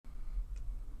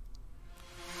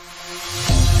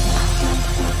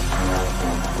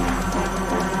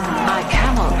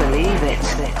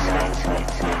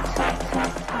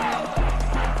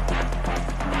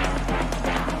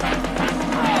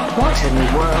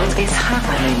world is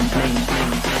happening?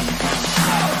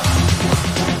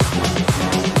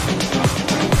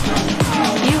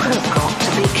 You have got to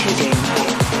be kidding.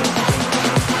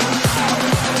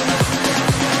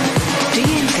 Do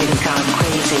you think I'm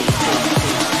crazy?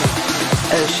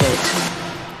 Oh shit.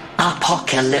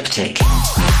 Apocalyptic.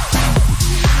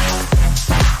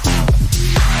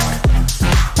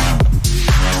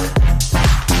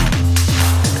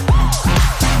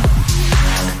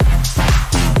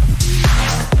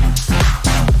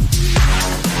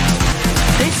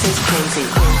 This is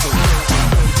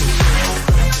crazy.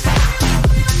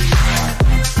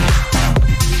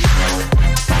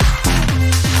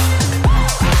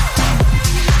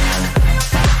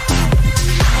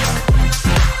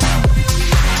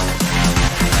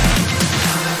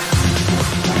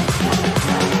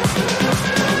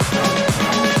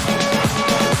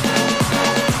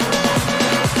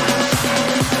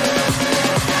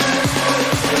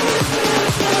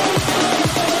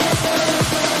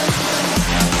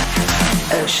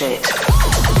 Oh shit.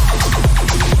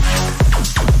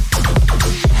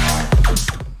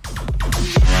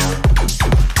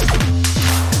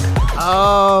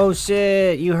 Oh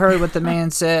shit! You heard what the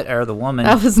man said, or the woman.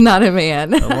 That was not a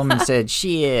man. The woman said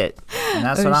shit, and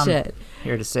that's what I'm shit.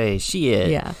 here to say. Shit.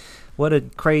 Yeah. What a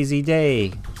crazy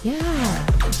day. Yeah.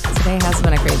 Today has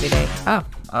been a crazy day. Oh.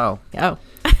 Oh, Oh.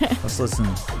 let's listen.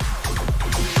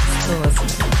 Still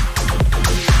listening.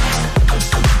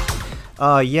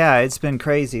 Yeah, it's been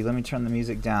crazy. Let me turn the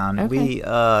music down. Okay.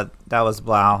 That was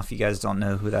Blau. If you guys don't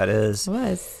know who that is,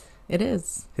 It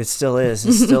is. it still is.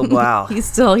 It's still Blau. He's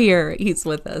still here. He's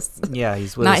with us. Yeah,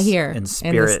 he's with Not us here in the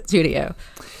spirit. studio.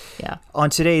 Yeah. On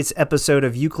today's episode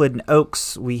of Euclid and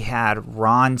Oaks, we had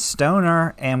Ron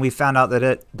Stoner, and we found out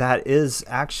that that is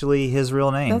actually his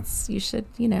real name. You should,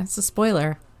 it's a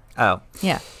spoiler. Oh.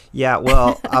 Yeah. Yeah,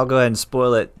 well, I'll go ahead and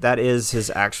spoil it. That is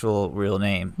his actual real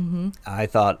name. Mm-hmm. I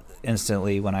thought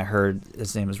instantly when I heard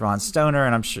his name was Ron Stoner,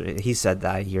 and I'm sure he said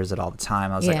that. He hears it all the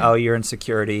time. I was like, Yeah. oh, you're in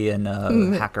security and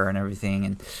hacker and everything.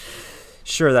 And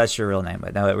sure, that's your real name.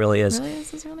 But no, it really is. Really is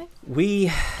his real name? We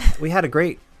had a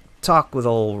great talk with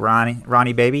old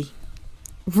Ronnie baby.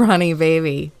 Ronnie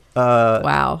baby.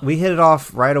 Wow. We hit it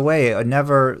off right away.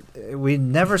 We'd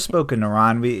never spoken to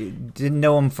Ron. We didn't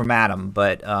know him from Adam,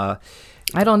 but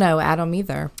I don't know Adam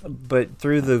either. but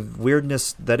through the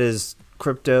weirdness that is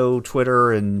crypto,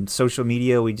 Twitter, and social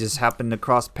media, we just happened to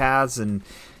cross paths, and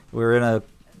we're in a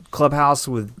clubhouse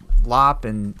with Lop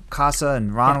and Casa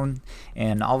and Ron,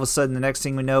 and all of a sudden, the next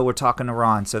thing we know, we're talking to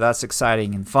Ron. So that's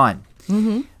exciting and fun.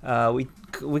 Mm-hmm.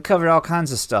 We covered all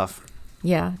kinds of stuff.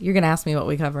 Yeah. You're going to ask me what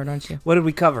we covered, aren't you? What did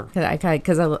we cover?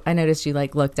 Because I noticed you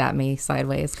looked at me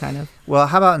sideways kind of. Well,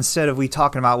 how about instead of we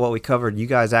talking about what we covered, you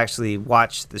guys actually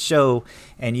watch the show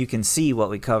and you can see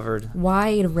what we covered.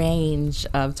 Wide range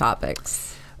of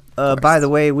topics. By the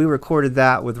way, we recorded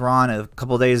that with Ron a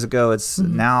couple days ago. It's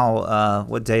now,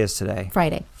 what day is today?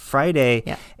 Friday.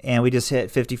 Yeah. And we just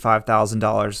hit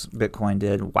 $55,000 Bitcoin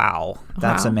did. Wow.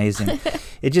 That's Wow. amazing.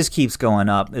 It just keeps going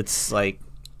up. It's like,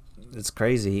 it's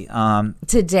crazy.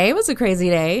 Today was a crazy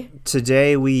day.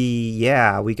 Today we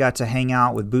got to hang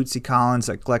out with Bootsy Collins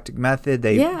at Eclectic Method.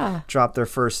 They dropped their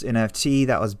first NFT.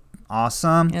 That was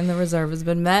awesome. And the reserve has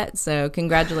been met. So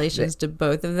congratulations to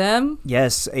both of them.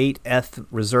 Yes, 8th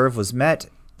reserve was met.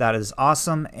 That is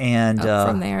awesome. And Up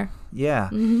from there. Yeah.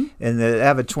 And they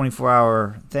have a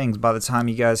 24-hour thing. By the time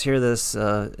you guys hear this,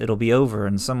 it'll be over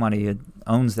and somebody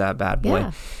owns that bad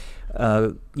boy.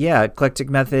 Eclectic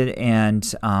Method and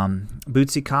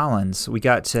Bootsy Collins. We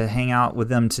got to hang out with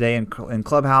them today in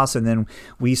Clubhouse, and then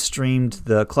we streamed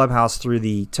the Clubhouse through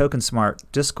the Token Smart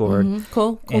Discord.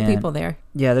 Cool people there.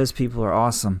 Yeah, those people are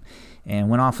awesome, and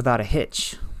went off without a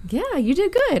hitch. Yeah, you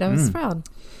did good. I was proud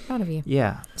of you.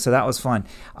 Yeah, so that was fun.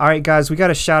 All right, guys, we got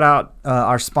to shout out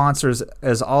our sponsors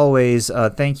as always.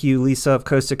 Thank you, Lisa of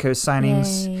Coast to Coast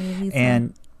Signings. Yay, Lisa.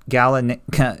 And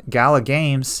Gala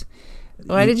Games.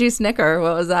 Why did you snicker?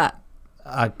 What was that?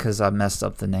 Because I messed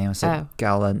up the name. I said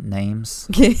Gala Names.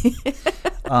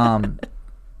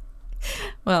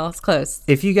 Well, it's close.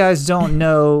 If you guys don't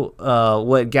know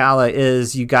what Gala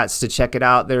is, you got to check it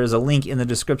out. There is a link in the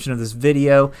description of this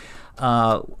video.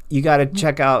 You got to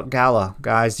check out Gala,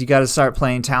 guys. You got to start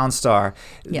playing Townstar.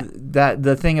 Yeah.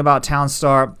 The thing about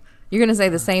Townstar. You're going to say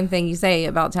the same thing you say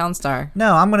about Townstar.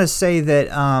 No, I'm going to say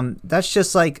that that's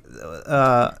just like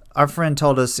our friend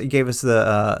told us. He gave us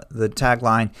the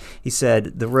tagline. He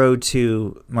said, the road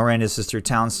to Miranda's is through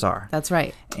Townstar. That's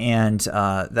right. And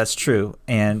that's true.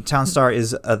 And Townstar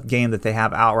is a game that they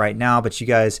have out right now, but you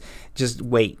guys just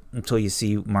wait until you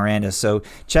see Miranda. So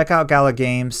check out Gala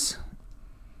Games.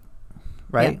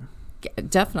 Right? Yeah,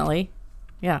 definitely.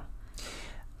 Yeah.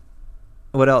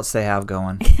 What else they have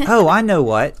going? Oh, I know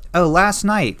what. Oh, last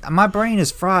night. My brain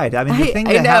is fried. I mean, the thing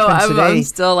that happened today. I'm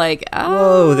still like,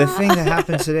 Whoa, the thing that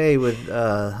happened today with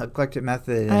Eclectic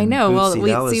Method and I know. Bootsy, Well,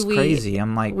 that was crazy.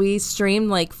 I'm like, we streamed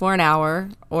like for an hour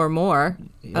or more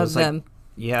of them.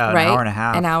 Yeah, right? an hour and a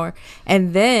half. An hour.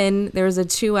 And then there was a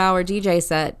 2-hour DJ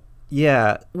set.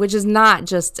 Yeah. Which is not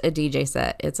just a DJ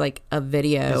set. It's like a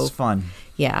video. It's fun.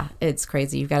 Yeah, it's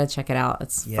crazy. You've got to check it out.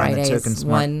 It's Fridays,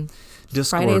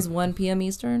 Fridays 1 p.m.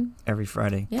 Eastern. Every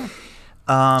Friday. Yeah.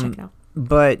 Check it out.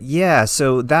 But yeah,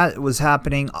 so that was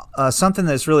happening. Something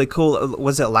that's really cool.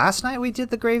 Was it last night we did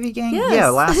the Gravy Gang? Yes. Yeah,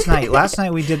 last night. Last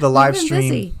night we did the live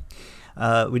stream.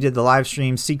 Busy. We did the live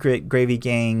stream secret Gravy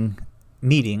Gang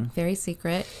meeting. Very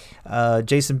secret.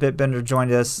 Jason Bitbender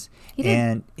joined us. He did.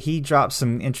 And he dropped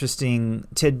some interesting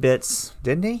tidbits,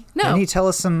 didn't he? No. Didn't he tell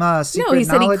us some secret No, he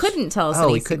said knowledge? he couldn't tell us Oh,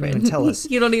 any he couldn't secret. even tell us.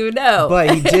 You don't even know.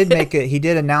 But he did he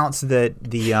did announce that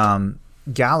the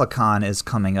Galacon is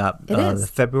coming up. It is. The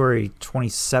February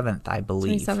 27th, I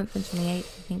believe. 27th and 28th, I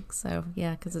think so.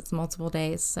 Yeah, because it's multiple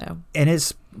days. So. And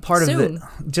it's part Soon. of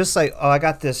the, just like, I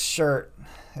got this shirt.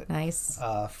 Nice.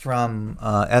 From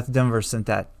Eth Denver sent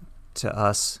that to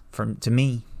us, to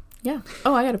me. Yeah.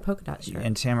 Oh, I got a polka dot shirt.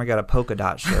 And Tamara got a polka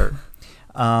dot shirt.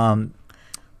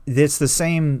 It's the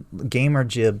same Gamer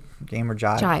Jibe,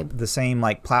 the same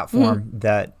like platform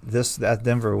that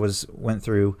Denver went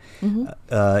through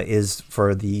is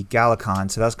for the Galacon.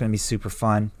 So that's going to be super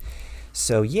fun.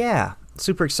 So yeah,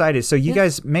 super excited. So you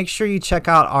guys make sure you check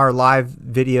out our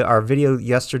video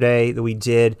yesterday that we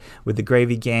did with the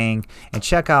Gravy Gang, and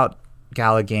check out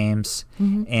Gala Games,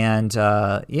 and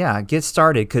get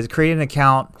started, because create an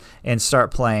account and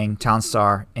start playing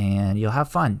Townstar and you'll have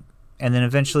fun. And then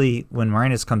eventually when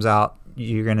Miranda's comes out,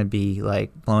 you're going to be like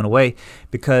blown away,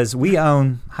 because we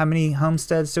own, how many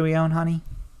homesteads do we own, honey?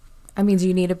 I mean, do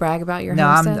you need to brag about your No,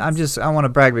 homesteads? I want to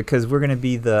brag because we're going to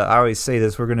be I always say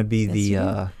this, we're going to be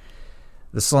the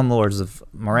slumlords of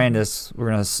Miranda's.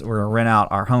 We're going to rent out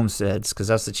our homesteads because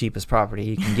that's the cheapest property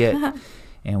you can get.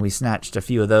 And we snatched a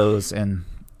few of those, and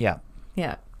yeah.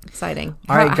 Yeah, exciting.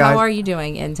 All right, guys. How are you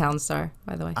doing in Townstar,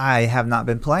 by the way? I have not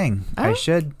been playing. Oh. I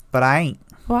should, but I ain't.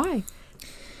 Why?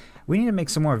 We need to make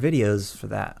some more videos for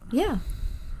that. Yeah,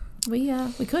 we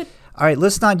could. All right,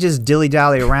 let's not just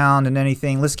dilly-dally around and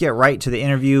anything. Let's get right to the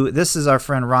interview. This is our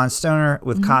friend Ron Stoner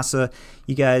with Casa.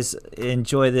 You guys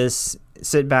enjoy this.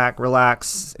 Sit back,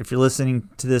 relax. If you're listening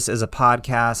to this as a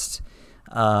podcast,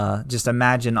 just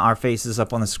imagine our faces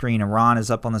up on the screen, and Ron is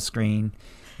up on the screen,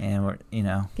 and we're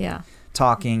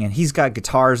talking, and he's got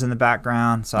guitars in the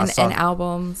background, so and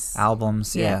albums,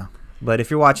 yeah. But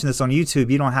if you're watching this on YouTube,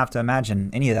 you don't have to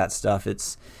imagine any of that stuff.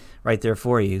 It's right there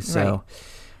for you. So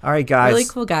all right, guys, really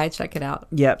cool guy, check it out.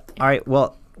 Yep. All right,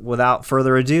 well, without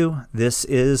further ado, this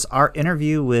is our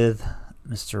interview with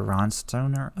Mr. Ron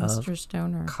Stoner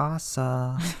of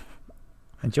Casa.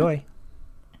 Enjoy.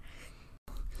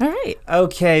 All right.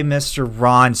 Okay, Mr.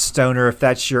 Ron Stoner, if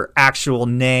that's your actual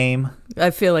name. I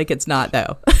feel like it's not,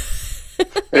 though.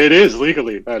 It is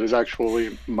legally. That is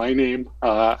actually my name.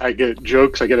 I get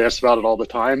jokes. I get asked about it all the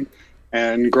time.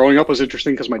 And growing up was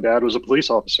interesting because my dad was a police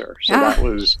officer. So that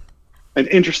was an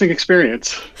interesting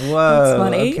experience. Whoa. That's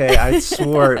funny. Okay, I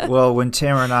swore. Well, when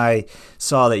Tamara and I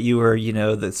saw that you were,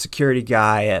 the security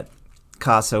guy at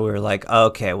Casa, we were like,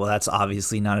 okay, well, that's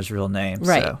obviously not his real name.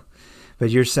 Right. So. But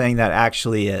you're saying that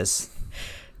actually is.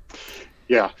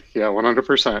 Yeah,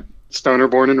 100%. Stoner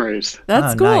born and raised.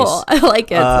 That's cool. Nice. I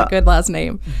like it. It's a good last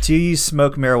name. Do you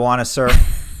smoke marijuana, sir?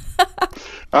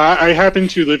 I happen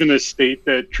to live in a state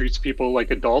that treats people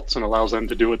like adults and allows them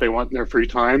to do what they want in their free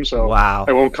time. So wow.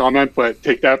 I won't comment, but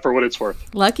take that for what it's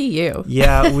worth. Lucky you.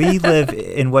 Yeah, we live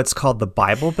in what's called the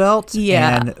Bible Belt.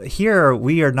 Yeah. And here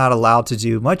we are not allowed to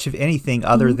do much of anything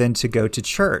other than to go to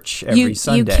church every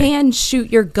Sunday. You can shoot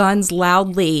your guns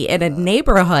loudly in a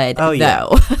neighborhood,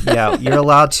 though. Yeah, you're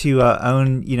allowed to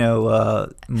own,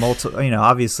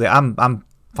 obviously I'm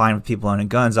fine with people owning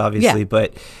guns, obviously,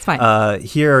 but it's fine.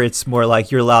 Here it's more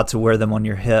like you're allowed to wear them on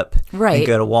your hip and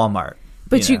go to Walmart.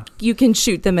 But you can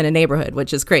shoot them in a neighborhood,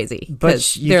 which is crazy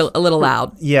because they're a little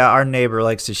loud. Yeah, our neighbor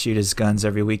likes to shoot his guns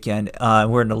every weekend.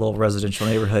 We're in a little residential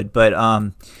neighborhood, but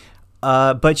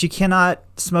you cannot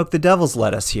smoke the devil's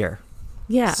lettuce here.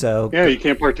 Yeah. So you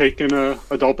can't partake in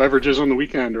adult beverages on the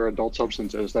weekend or adult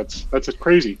substances. That's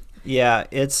crazy. Yeah,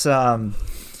 it's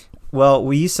well,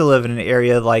 we used to live in an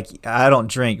area, like, I don't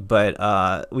drink,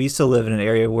 but we used to live in an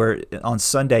area where on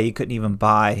Sunday you couldn't even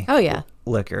buy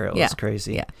liquor. It was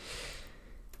crazy. Yeah.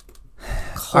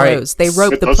 closed. Right. They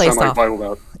roped the place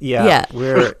off. Yeah.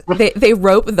 They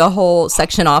rope the whole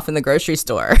section off in the grocery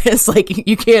store. It's like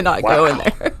you cannot go in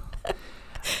there.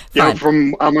 Yeah,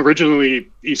 I'm originally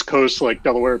East Coast, like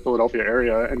Delaware, Philadelphia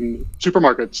area, and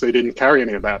supermarkets, they didn't carry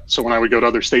any of that. So when I would go to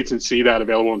other states and see that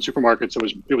available in supermarkets,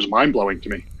 it was mind blowing to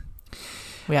me.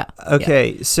 Yeah.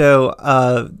 Okay,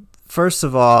 so first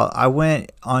of all, I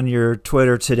went on your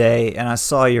Twitter today and I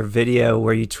saw your video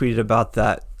where you tweeted about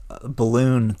that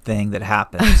balloon thing that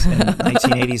happened in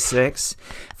 1986.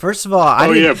 First of all,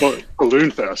 Balloon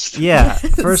Fest. Yeah.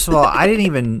 First of all,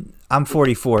 I'm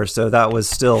 44, so that was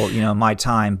still, my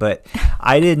time, but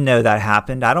I didn't know that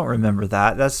happened. I don't remember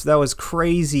that. That was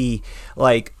crazy.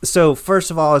 Like, so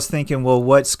first of all, I was thinking, well,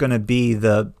 what's going to be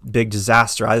the big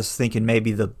disaster? I was thinking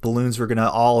maybe the balloons were going to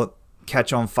all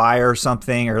catch on fire or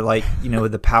something, or like,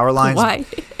 with the power lines. Why?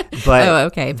 But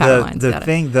okay, power lines. The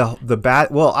thing, the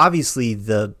bad, well, obviously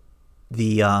the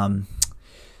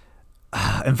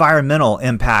environmental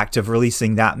impact of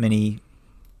releasing that many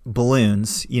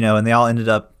balloons, and they all ended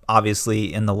up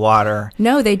obviously in the water.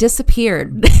 No, they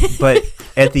disappeared. But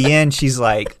at the end, she's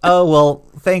like, oh, well,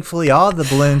 thankfully all the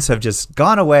balloons have just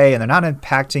gone away and they're not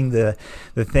impacting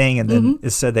the thing. And then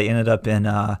it said they ended up in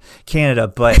Canada.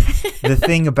 But the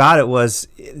thing about it was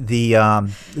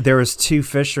there was 2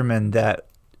 fishermen that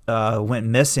went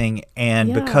missing,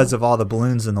 and because of all the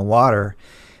balloons in the water,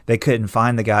 they couldn't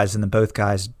find the guys, and both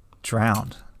guys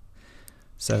drowned.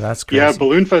 So that's crazy. Yeah,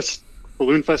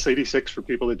 Balloon Fest 86, for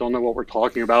people that don't know what we're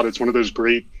talking about, it's one of those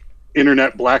great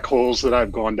internet black holes that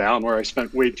I've gone down, where I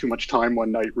spent way too much time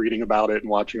one night reading about it and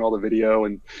watching all the video.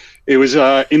 And it was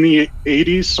in the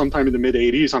 80s, sometime in the mid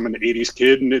 80s. I'm an 80s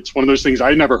kid, and it's one of those things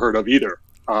I never heard of either.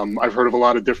 I've heard of a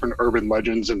lot of different urban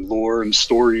legends and lore and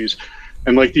stories.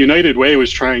 And like the United Way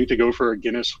was trying to go for a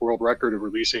Guinness World Record of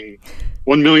releasing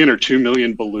 1 million or 2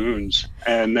 million balloons.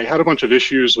 And they had a bunch of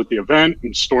issues with the event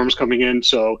and storms coming in.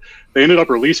 So they ended up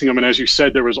releasing them. And as you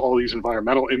said, there was all these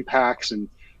environmental impacts, and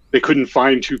they couldn't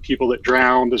find 2 people that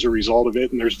drowned as a result of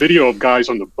it. And there's video of guys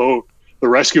on the boat, the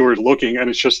rescuers looking, and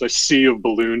it's just a sea of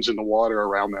balloons in the water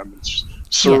around them. It's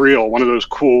surreal. One of those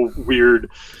cool, weird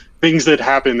things that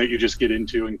happen that you just get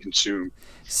into and consume.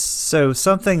 So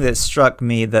something that struck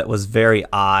me that was very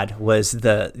odd was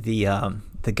the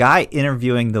guy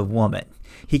interviewing the woman.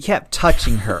 He kept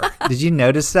touching her. Did you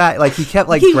notice that? Like he kept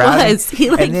like grabbing. He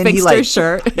fixed her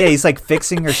shirt. Yeah, he's like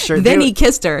fixing her shirt. Then he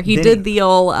kissed her. He did the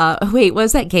old what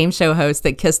was that game show host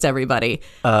that kissed everybody?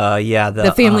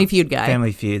 The Family Feud guy.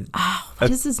 Family Feud. Oh, what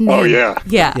is his name? Oh yeah.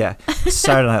 Yeah.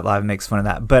 Saturday Night Live makes fun of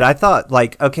that. But I thought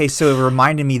so it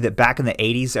reminded me that back in the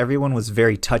 80s everyone was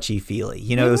very touchy-feely.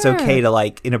 It was okay to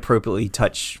like inappropriately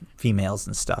touch females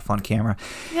and stuff on camera.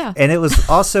 Yeah. And it was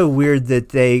also weird that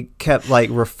they kept like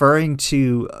referring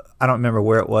to, I don't remember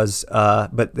where it was,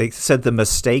 but they said the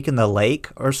mistake in the lake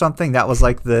or something. That was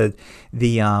like the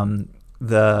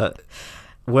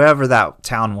wherever that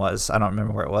town was. I don't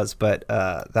remember where it was, but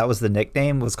that was the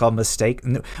nickname, was called Mistake.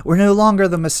 We're no longer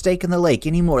the mistake in the lake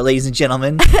anymore, ladies and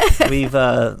gentlemen. We've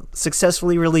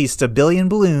successfully released 1 billion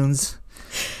balloons.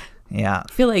 Yeah.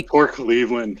 I feel like poor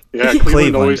Cleveland. Yeah,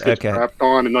 Cleveland always gets crapped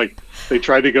on, and like they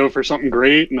tried to go for something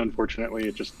great, and unfortunately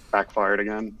it just backfired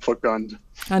again. Foot gunned.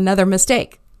 Another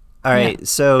mistake. All right,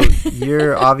 so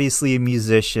you're obviously a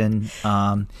musician.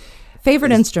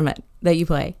 Favorite instrument that you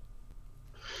play?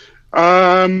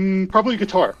 Probably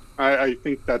guitar. I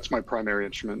think that's my primary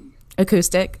instrument.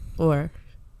 Acoustic or?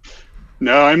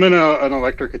 No, I'm in an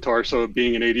electric guitar. So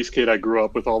being an 80s kid, I grew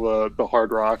up with all the hard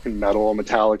rock and metal,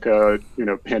 Metallica,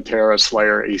 Pantera,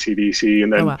 Slayer, AC/DC,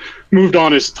 and then moved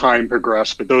on as time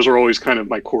progressed. But those are always kind of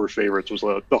my core favorites, was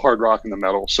the hard rock and the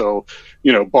metal. So,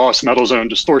 Boss Metal Zone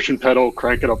distortion pedal,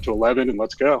 crank it up to 11 and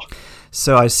let's go.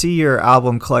 So I see your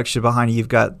album collection behind you. You've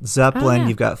got Zeppelin,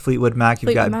 you've got Fleetwood Mac,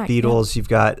 you've got Beatles, you've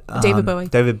got David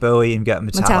Bowie, and you've got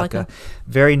Metallica.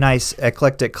 Very nice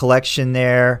eclectic collection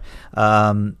there.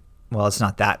 Well, it's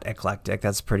not that eclectic.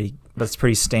 That's pretty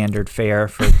standard fare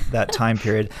for that time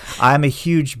period. I'm a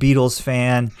huge Beatles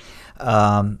fan.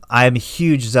 I'm a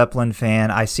huge Zeppelin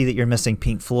fan. I see that you're missing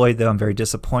Pink Floyd, though. I'm very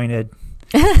disappointed.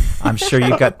 I'm sure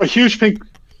you've got a huge Pink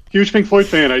Floyd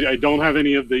fan. I don't have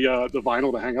any of the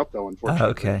vinyl to hang up, though, unfortunately.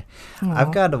 Okay. Aww.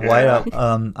 I've got a white up.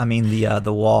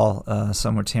 The wall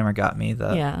somewhere Tamara got me.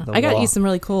 I got you some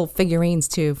really cool figurines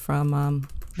too from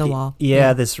the wall.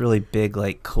 Yeah, this really big,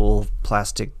 like, cool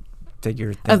plastic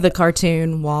figure thing. Of the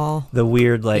cartoon wall. The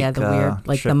weird, like,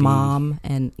 like the mom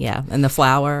and the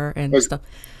flower and stuff.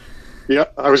 Yeah,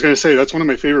 I was going to say that's one of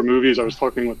my favorite movies. I was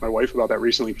talking with my wife about that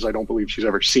recently because I don't believe she's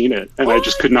ever seen it, and I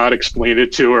just could not explain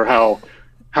it to her how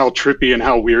how trippy and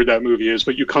how weird that movie is,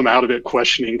 but you come out of it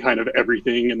questioning kind of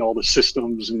everything and all the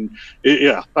systems. And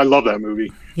yeah, I love that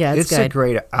movie. Yeah, it's good. a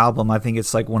great album. I think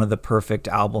it's like one of the perfect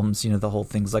albums. You know, the whole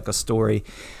thing's like a story.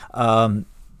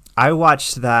 I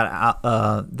watched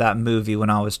that movie when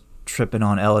I was tripping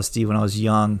on LSD when I was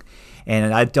young,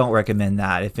 and I don't recommend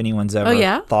that. If anyone's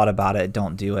ever thought about it,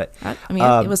 don't do it. I mean,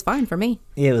 it was fine for me.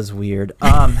 It was weird.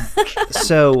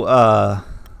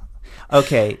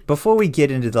 Okay, before we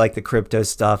get into like the crypto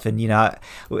stuff, and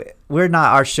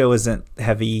our show isn't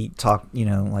heavy talk,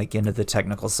 like into the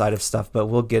technical side of stuff, but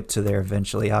we'll get to there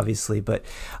eventually, obviously. But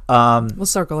we'll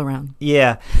circle around.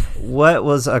 Yeah, what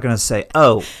was I gonna say?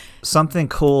 Oh, something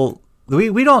cool.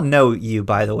 We don't know you,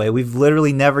 by the way. We've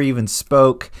literally never even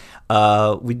spoke.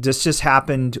 This just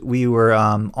happened. We were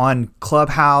on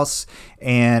Clubhouse,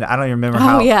 and I don't even remember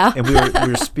how. Yeah. And we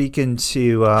were speaking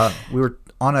to. We were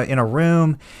in a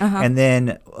room, and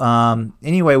then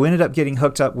anyway, we ended up getting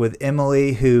hooked up with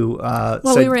Emily, who.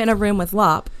 We were in a room with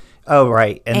Lop. Oh,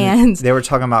 right, and they were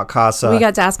talking about Casa. We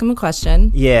got to ask him a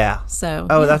question. Yeah. So.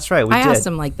 Oh, that's right. I asked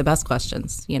him like the best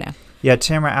questions. Yeah,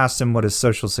 Tamara asked him what his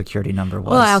social security number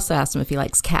was. Well, I also asked him if he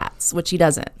likes cats, which he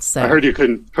doesn't. So I heard you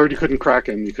couldn't crack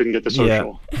him. You couldn't get the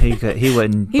social. Yeah, he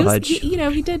wouldn't budge.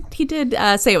 He did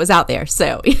say it was out there.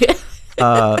 So.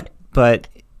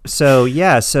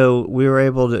 So we were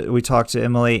able to. We talked to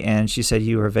Emily, and she said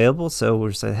you were available. So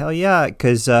we said, hell yeah,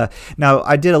 because now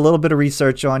I did a little bit of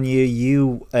research on you.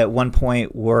 You at one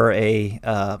point were a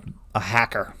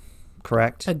hacker,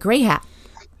 correct? A gray hat.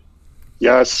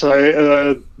 Yes,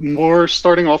 I more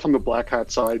starting off on the black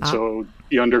hat side. So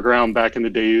the underground way back in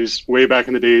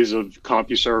the days of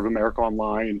CompuServe, America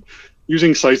Online,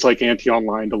 using sites like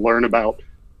Anti-Online to learn about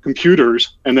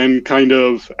computers, and then kind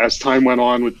of as time went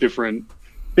on with different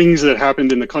things that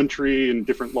happened in the country and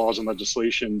different laws and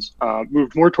legislations,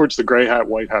 moved more towards the gray hat,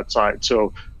 white hat side.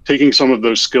 So taking some of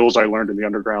those skills I learned in the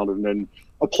underground and then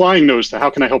applying those to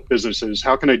how can I help businesses?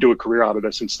 How can I do a career out of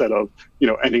this instead of,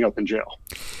 ending up in jail?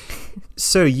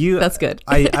 So that's good.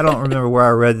 I don't remember where I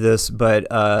read this, but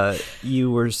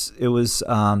you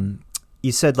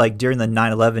said like during the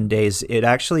 9/11 days, it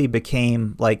actually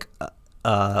became like,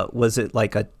 was it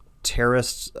like a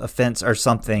terrorist offense or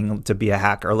something to be a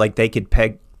hacker? Like they could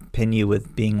pin you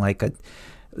with being like a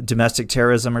domestic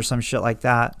terrorism or some shit like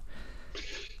that?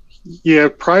 Yeah,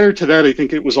 prior to that, I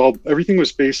think everything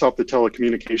was based off the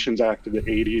Telecommunications Act of the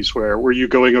 80s, where were you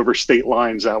going over state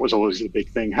lines? That was always the big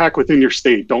thing. Hack within your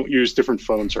state, don't use different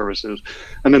phone services.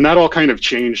 And then that all kind of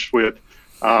changed with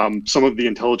some of the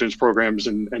intelligence programs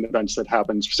and events that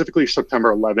happened, specifically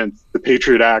September 11th, the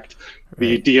Patriot Act,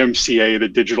 the DMCA, the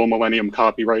Digital Millennium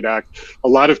Copyright Act. A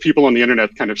lot of people on the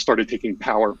internet kind of started taking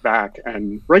power back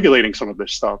and regulating some of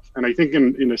this stuff. And I think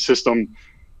in a system,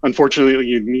 unfortunately,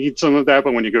 you need some of that,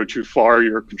 but when you go too far,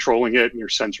 you're controlling it and you're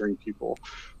censoring people.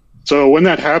 So when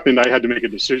that happened, I had to make a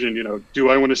decision, do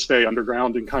I want to stay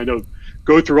underground and kind of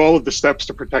go through all of the steps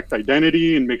to protect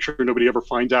identity and make sure nobody ever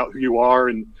finds out who you are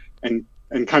and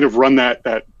kind of run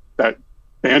that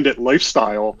bandit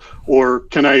lifestyle, or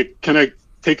can I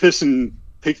take this and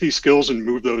take these skills and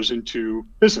move those into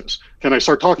business? Can I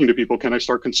start talking to people? Can I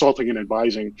start consulting and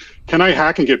advising? Can I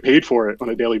hack and get paid for it on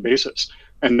a daily basis?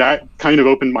 And that kind of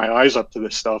opened my eyes up to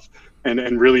this stuff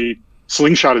and really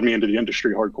slingshotted me into the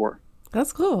industry hardcore.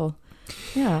 That's cool.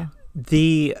 Yeah.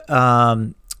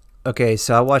 Okay,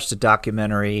 so I watched a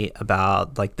documentary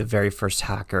about like the very first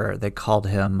hacker. They called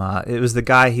him. It was the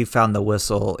guy who found the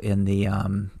whistle in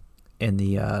the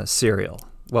cereal.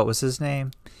 What was his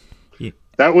name?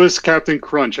 That was Captain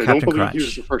Crunch. I don't believe Crunch. He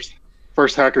was the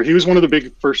first hacker. He was one of the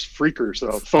big first freakers,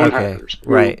 though, phone hackers.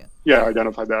 Right.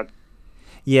 Identified that.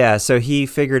 Yeah, so he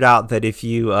figured out that if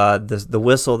you the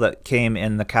whistle that came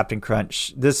in the Captain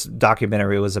Crunch, this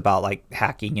documentary was about like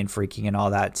hacking and freaking and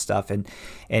all that stuff, and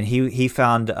he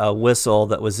found a whistle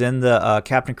that was in the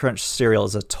Captain Crunch cereal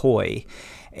as a toy.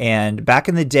 And back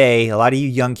in the day, a lot of you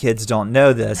young kids don't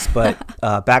know this, but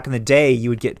back in the day, you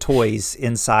would get toys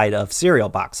inside of cereal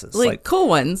boxes, like cool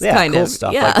ones, kind of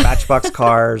stuff, like Matchbox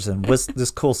cars and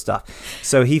this cool stuff.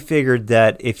 So he figured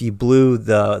that if you blew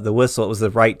the whistle, it was the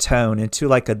right tone into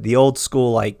like the old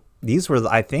school, like these were,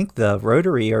 I think, the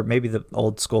rotary or maybe the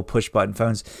old school push button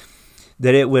phones,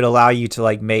 that it would allow you to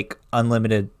like make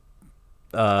unlimited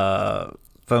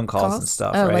phone calls and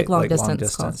stuff, right? Like long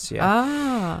distance calls.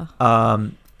 Yeah.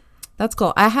 That's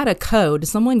cool. I had a code.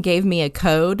 Someone gave me a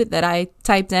code that I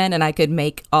typed in, and I could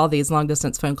make all these long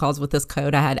distance phone calls with this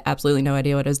code. I had absolutely no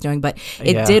idea what I was doing, but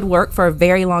it did work for a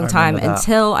very long time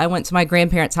until I went to my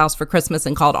grandparents' house for Christmas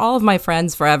and called all of my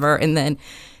friends forever, and then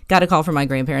got a call from my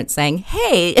grandparents saying,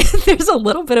 "Hey, there's a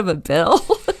little bit of a bill."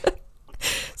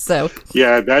 So So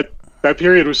yeah, that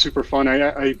period was super fun.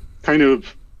 I kind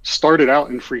of started out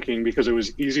in phreaking because it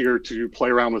was easier to play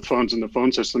around with phones in the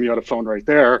phone system. You had a phone right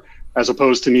there, as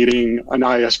opposed to needing an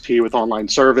ISP with online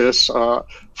service,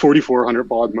 4400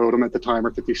 baud modem at the time,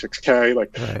 or 56K. Like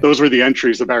Right. those were the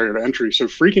entries, the barrier to entry. So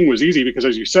phreaking was easy because,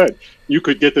 as you said, you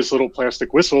could get this little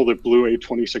plastic whistle that blew a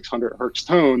 2600 hertz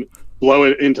tone, blow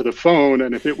it into the phone,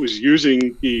 and if it was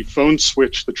using the phone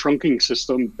switch, the trunking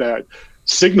system that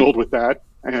signaled with that,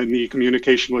 and the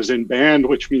communication was in band,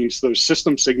 which means those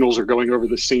system signals are going over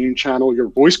the same channel your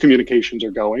voice communications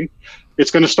are going, it's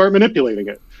going to start manipulating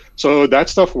it. So that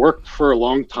stuff worked for a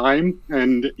long time.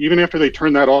 And even after they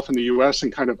turned that off in the US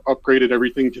and kind of upgraded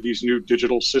everything to these new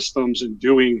digital systems and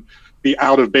doing the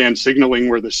out of band signaling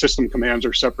where the system commands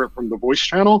are separate from the voice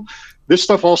channel, this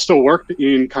stuff all still worked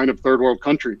in kind of third world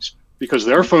countries, because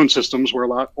their phone systems were a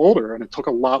lot older and it took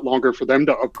a lot longer for them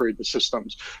to upgrade the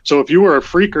systems. So if you were a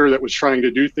phreaker that was trying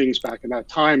to do things back in that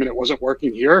time and it wasn't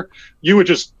working here, you would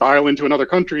just dial into another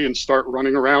country and start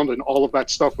running around, and all of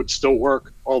that stuff would still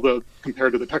work,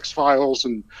 compared to the text files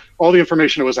and all the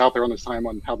information that was out there on the time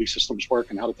on how these systems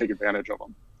work and how to take advantage of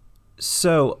them.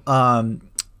 So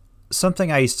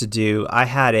something I used to do, I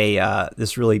had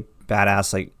this really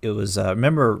badass, like it was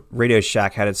remember Radio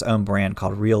Shack had its own brand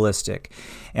called Realistic,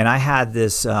 and I had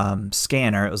this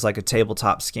scanner. It was like a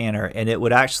tabletop scanner, and it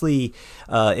would actually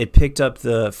it picked up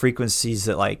the frequencies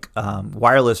that like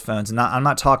wireless phones, and I'm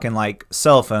not talking like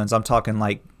cell phones, I'm talking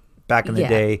like back in the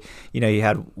day, you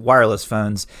had wireless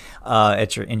phones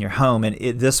in your home, and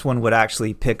this one would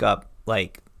actually pick up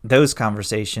like those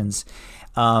conversations,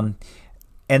 but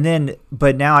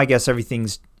now I guess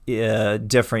everything's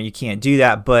different. You can't do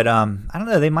that, but I don't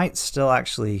know, they might still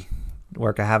actually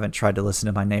work. I haven't tried to listen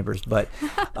to my neighbors, but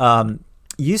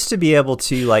used to be able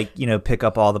to pick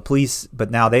up all the police,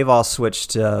 but now they've all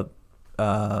switched to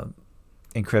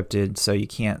encrypted, so you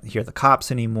can't hear the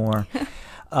cops anymore.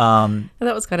 That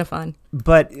was kind of fun.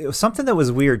 But it was something that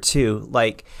was weird too,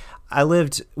 like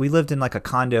we lived in like a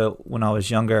condo when I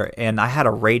was younger, and I had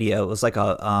a radio. It was like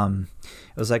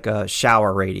a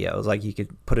shower radio. It was like you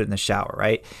could put it in the shower,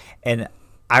 right? And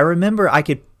I remember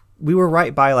we were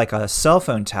right by like a cell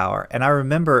phone tower, and I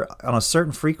remember on a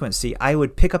certain frequency I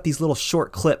would pick up these little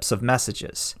short clips of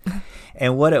messages.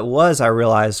 And what it was, I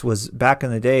realized, was back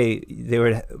in the day, they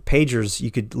were pagers.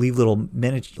 You could leave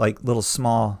little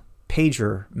small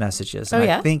pager messages, and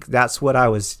I think that's what I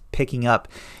was picking up,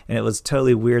 and it was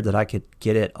totally weird that I could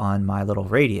get it on my little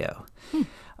radio.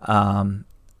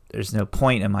 There's no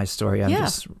point in my story. I'm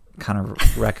just kind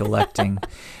of recollecting.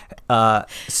 But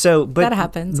that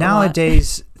happens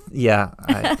nowadays.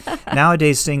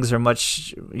 Nowadays things are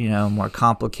much more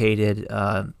complicated.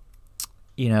 And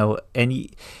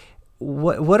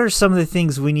what are some of the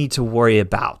things we need to worry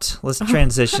about? Let's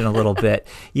transition a little bit.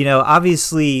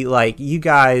 Obviously, like you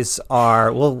guys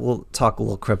are, we'll talk a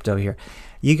little crypto here.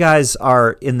 You guys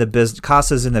are in the business,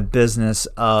 Casa's in the business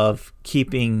of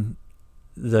keeping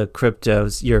the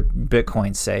cryptos, your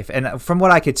Bitcoin safe. And from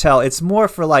what I could tell, it's more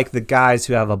for like the guys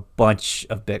who have a bunch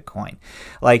of Bitcoin.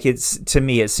 Like to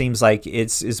me, it seems like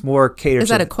it's more catered. Is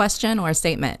that a question or a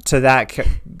statement? To that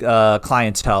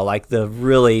clientele, like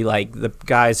the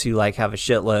guys who like have a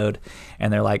shitload,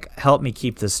 and they're like, help me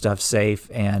keep this stuff safe,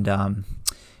 and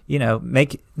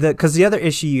because the other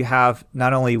issue you have,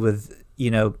 not only with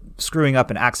screwing up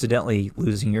and accidentally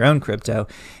losing your own crypto,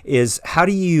 is how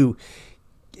do you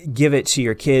give it to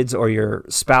your kids or your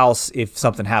spouse if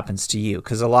something happens to you?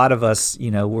 Because a lot of us,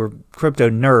 we're crypto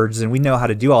nerds and we know how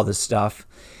to do all this stuff.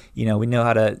 We know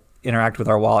how to interact with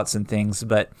our wallets and things,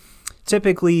 but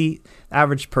typically the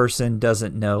average person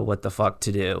doesn't know what the fuck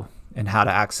to do and how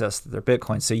to access their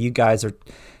Bitcoin. So you guys are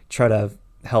trying to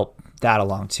help that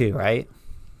along too, right?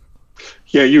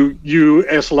 Yeah, you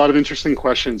asked a lot of interesting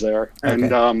questions there. Okay.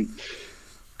 And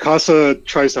Casa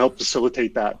tries to help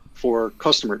facilitate that for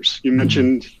customers. You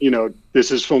mentioned, this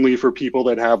is only for people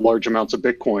that have large amounts of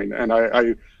Bitcoin. And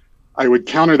I would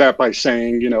counter that by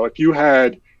saying, if you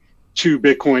had 2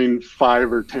 Bitcoin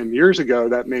 5 or 10 years ago,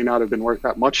 that may not have been worth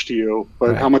that much to you, but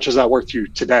right. How much is that worth to you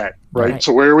today? Right.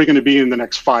 So where are we going to be in the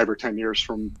next 5 or 10 years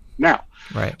from now?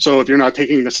 Right. So if you're not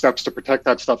taking the steps to protect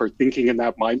that stuff or thinking in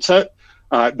that mindset,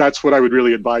 that's what I would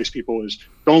really advise people is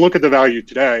don't look at the value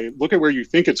today, look at where you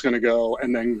think it's going to go,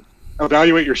 and then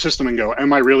evaluate your system and go,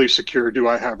 am I really secure? Do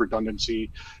I have redundancy?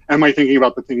 Am I thinking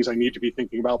about the things I need to be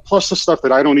thinking about? Plus the stuff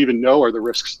that I don't even know are the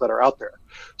risks that are out there.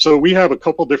 So we have a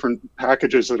couple different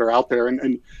packages that are out there,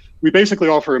 and we basically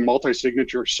offer a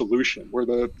multi-signature solution. We're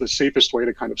the safest way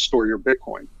to kind of store your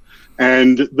Bitcoin.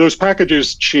 And those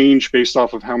packages change based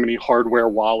off of how many hardware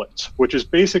wallets, which is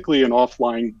basically an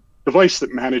offline device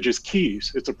that manages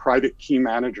keys. It's a private key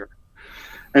manager.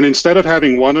 And instead of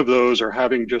having one of those or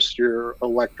having just your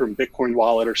Electrum Bitcoin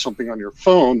wallet or something on your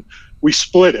phone, we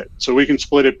split it. So we can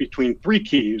split it between 3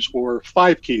 keys or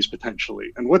 5 keys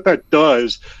potentially. And what that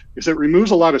does is it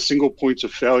removes a lot of single points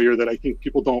of failure that I think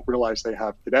people don't realize they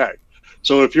have today.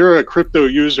 So if you're a crypto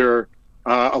user,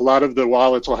 a lot of the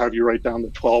wallets will have you write down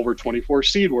the 12 or 24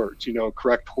 seed words,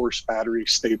 correct horse, battery,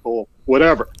 staple,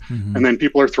 whatever. Mm-hmm. And then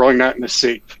people are throwing that in a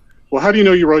safe. Well, how do you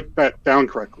know you wrote that down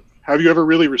correctly? Have you ever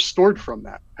really restored from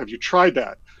that? Have you tried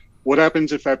that? What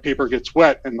happens if that paper gets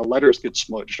wet and the letters get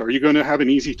smudged? Are you going to have an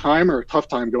easy time or a tough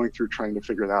time going through trying to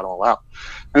figure that all out?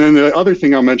 And then the other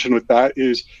thing I'll mention with that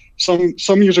is some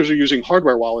users are using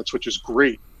hardware wallets, which is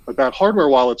great, but that hardware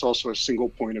wallet's also a single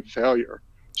point of failure.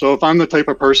 So if I'm the type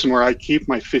of person where I keep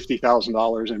my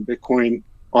 $50,000 in Bitcoin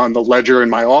on the ledger in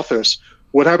my office,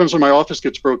 what happens when my office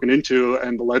gets broken into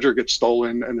and the ledger gets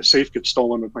stolen and the safe gets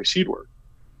stolen with my seed word?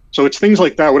 So it's things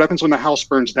like that. What happens when the house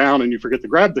burns down and you forget to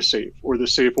grab the safe, or the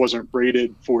safe wasn't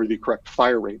rated for the correct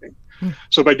fire rating?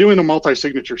 So by doing a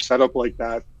multi-signature setup like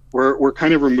that, we're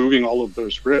kind of removing all of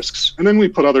those risks. And then we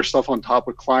put other stuff on top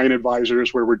with client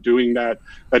advisors where we're doing that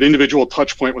individual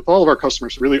touch point with all of our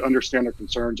customers to really understand their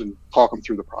concerns and talk them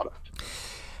through the product.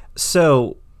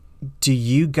 So do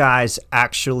you guys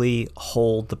actually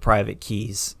hold the private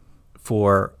keys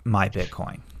for My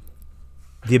Bitcoin?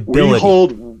 The ability. We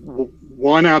hold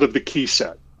one out of the key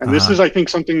set. And this is, I think,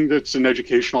 something that's an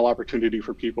educational opportunity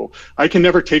for people. I can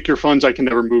never take your funds. I can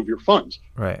never move your funds.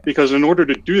 Right. Because in order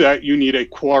to do that, you need a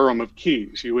quorum of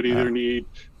keys. You would either need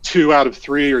 2 out of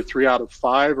 3 or 3 out of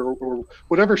 5 or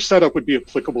whatever setup would be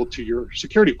applicable to your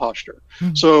security posture.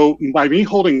 Mm-hmm. So by me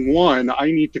holding one, I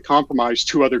need to compromise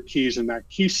 2 other keys in that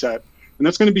key set. And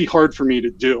that's going to be hard for me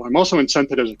to do. I'm also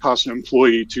incented as a Casa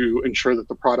employee to ensure that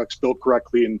the product's built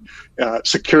correctly and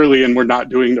securely, and we're not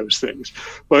doing those things.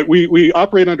 But we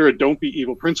operate under a don't be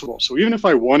evil principle. So even if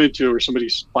I wanted to, or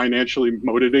somebody's financially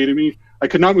motivated me, I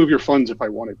could not move your funds if I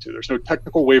wanted to. There's no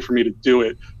technical way for me to do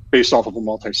it based off of a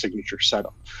multi-signature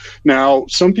setup. Now,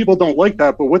 some people don't like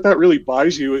that, but what that really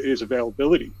buys you is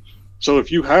availability. So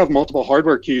if you have multiple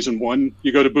hardware keys in one,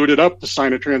 you go to boot it up to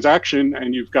sign a transaction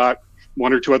and you've got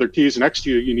 1 or 2 other keys next to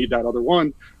you, you need that other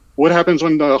one. What happens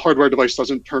when the hardware device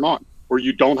doesn't turn on, or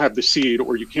you don't have the seed,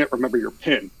 or you can't remember your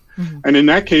PIN? Mm-hmm. And in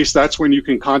that case, that's when you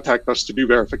can contact us to do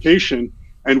verification,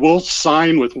 and we'll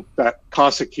sign with that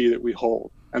Casa key that we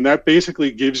hold. And that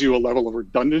basically gives you a level of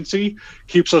redundancy,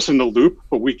 keeps us in the loop,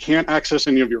 but we can't access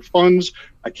any of your funds.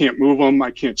 I can't move them.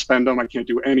 I can't spend them. I can't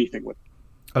do anything with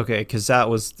them. Okay, because that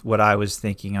was what I was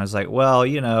thinking. I was like, well,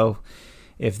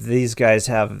 if these guys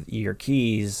have your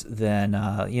keys, then,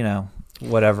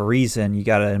 whatever reason, you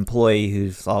got an employee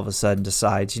who's all of a sudden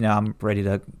decides, I'm ready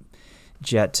to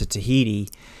jet to Tahiti,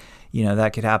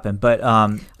 that could happen. But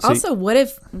also, what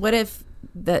if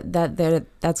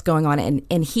that's going on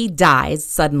and he dies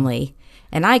suddenly,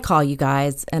 and I call you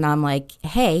guys and I'm like,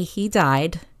 hey, he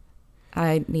died.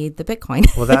 I need the Bitcoin.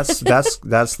 Well, that's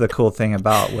the cool thing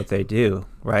about what they do,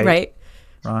 right? Right.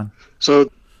 Ron?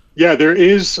 So, yeah, there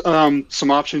is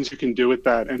some options you can do with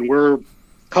that. And we're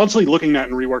constantly looking at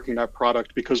and reworking that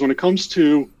product, because when it comes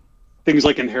to things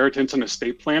like inheritance and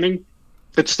estate planning,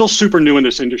 it's still super new in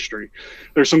this industry.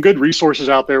 There's some good resources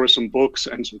out there with some books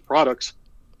and some products,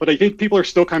 but I think people are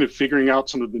still kind of figuring out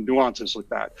some of the nuances with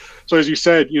that. So as you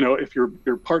said, if your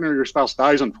partner or your spouse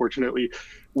dies, unfortunately,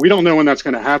 we don't know when that's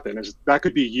going to happen. That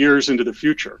could be years into the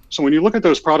future. So when you look at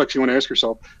those products, you want to ask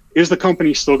yourself, is the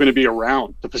company still going to be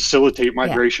around to facilitate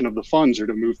migration of the funds or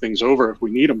to move things over if we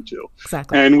need them to?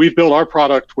 Exactly. And we've built our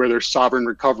product where there's sovereign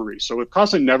recovery. So if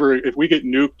we get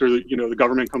nuked, or the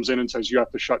government comes in and says you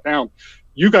have to shut down,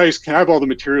 you guys can have all the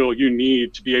material you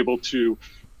need to be able to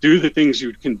do the things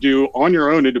you can do on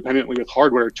your own independently with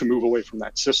hardware to move away from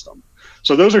that system.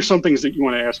 So those are some things that you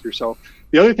want to ask yourself.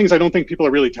 The other things I don't think people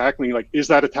are really tackling, like, is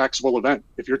that a taxable event?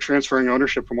 If you're transferring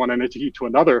ownership from one entity to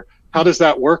another, how does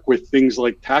that work with things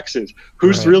like taxes?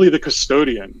 Who's really the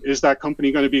custodian? Is that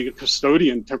company going to be a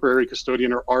custodian, temporary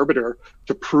custodian, or arbiter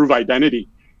to prove identity?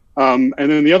 And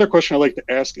then the other question I like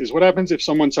to ask is, what happens if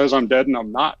someone says I'm dead and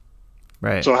I'm not?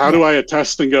 Right. So how do I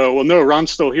attest and go, well, no, Ron's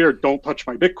still here, don't touch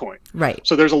my Bitcoin? Right.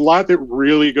 So there's a lot that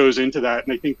really goes into that.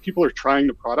 And I think people are trying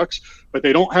the products, but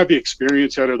they don't have the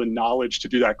experience yet or the knowledge to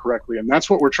do that correctly. And that's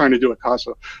what we're trying to do at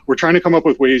Casa. We're trying to come up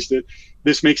with ways that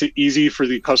this makes it easy for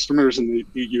the customers and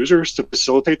the users to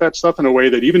facilitate that stuff in a way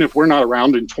that even if we're not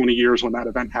around in 20 years when that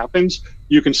event happens,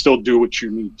 you can still do what you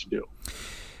need to do.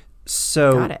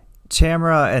 So Got it.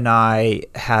 Tamara and I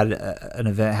had an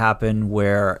event happen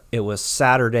where it was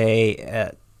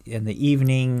Saturday in the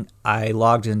evening. I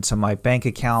logged into my bank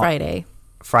account.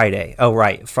 Friday. Oh,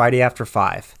 right. Friday after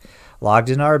 5. Logged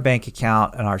into our bank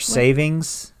account and our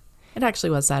savings. It actually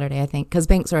was Saturday, I think, because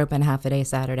banks are open half a day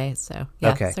Saturday. So,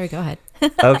 yeah. Okay. Sorry, go ahead.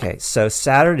 Okay. So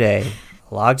Saturday,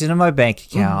 logged into my bank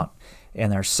account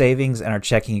and our savings and our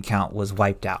checking account was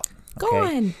wiped out.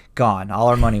 Okay? Gone. All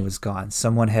our money was gone.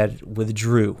 Someone had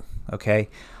withdrew. Okay.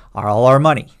 All our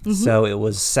money. So it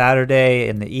was Saturday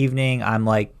in the evening. I'm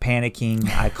like panicking.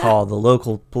 I call the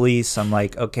local police. I'm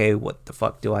like, okay, what the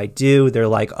fuck do I do? They're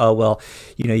like, oh, well,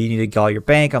 you need to call your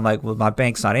bank. I'm like, well, my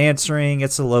bank's not answering.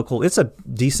 It's a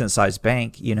decent sized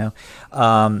bank,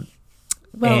 Well,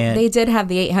 they did have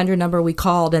the 800 number we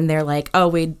called, and they're like, oh,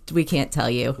 we can't tell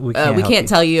you. We can't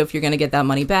tell you if you're going to get that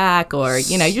money back, or,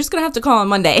 you're just going to have to call on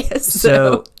Monday.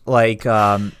 So like,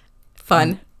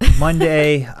 fun.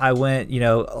 Monday, I went,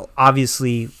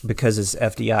 obviously because it's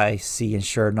FDIC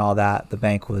insured and all that, the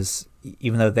bank was,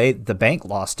 even though the bank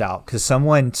lost out because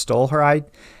someone stole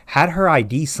had her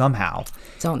ID somehow.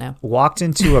 Don't know. Walked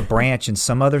into a branch in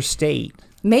some other state.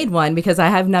 Made one because I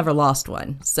have never lost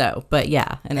one. So, but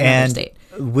yeah, in another state.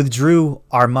 Withdrew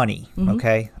our money.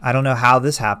 Okay. I don't know how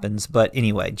this happens, but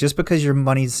anyway, just because your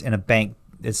money's in a bank,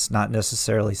 it's not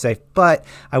necessarily safe. But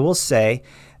I will say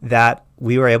that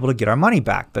we were able to get our money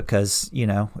back because,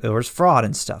 it was fraud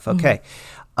and stuff. Okay.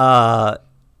 What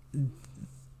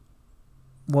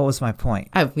was my point?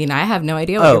 I mean, I have no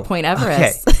idea what your point ever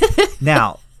is.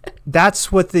 Now,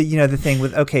 that's what the thing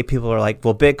with, people are like,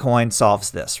 well, Bitcoin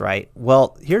solves this, right?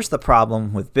 Well, here's the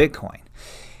problem with Bitcoin.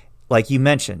 Like you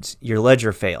mentioned, your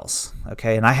ledger fails.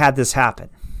 Okay. And I had this happen.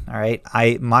 All right.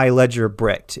 My ledger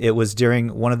bricked. It was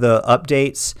during one of the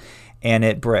updates and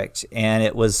it bricked, and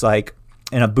it was like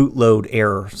in a bootload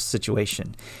error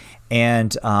situation.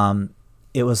 And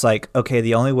it was like, okay,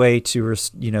 the only way to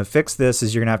fix this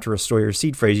is you're gonna have to restore your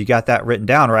seed phrase. You got that written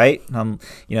down, right?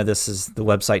 This is the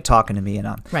website talking to me,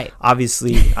 and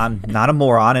obviously I'm not a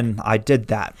moron, and I did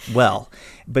that well,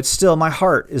 but still my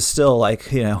heart is still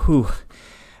like, entered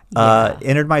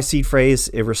my seed phrase,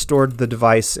 it restored the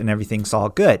device, and everything's all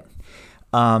good.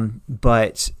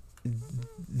 But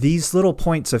these little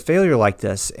points of failure like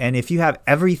this, and if you have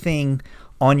everything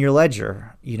on your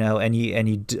ledger, and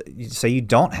you say you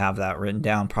don't have that written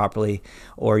down properly,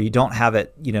 or you don't have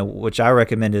it, which I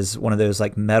recommend is one of those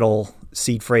like metal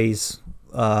seed phrase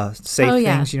safe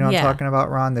things. I'm talking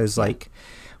about, Ron? There's like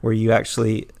where you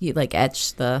actually like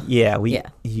etch the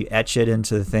you etch it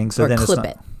into the thing, so or then clip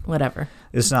it, whatever.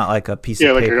 It's not like a piece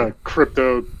of paper. Like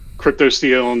crypto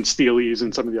steel and steelies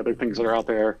and some of the other things that are out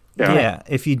there. Yeah.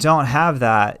 If you don't have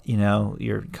that,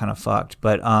 you're kind of fucked.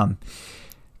 But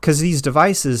because these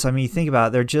devices, I mean, you think about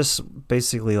it, they're just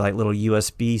basically like little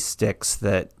USB sticks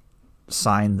that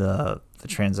sign the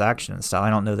transaction and stuff. I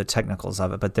don't know the technicals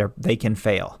of it, but they can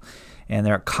fail. And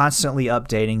they're constantly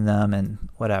updating them and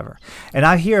whatever. And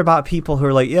I hear about people who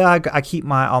are like, yeah, I keep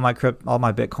all my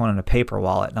Bitcoin in a paper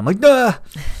wallet. And I'm like, duh.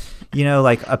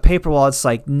 Like a paper wallet's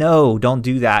like, no, don't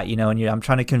do that. And I'm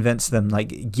trying to convince them,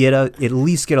 like, at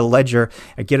least get a ledger,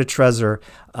 get a Trezor,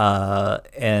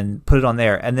 and put it on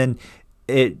there. And then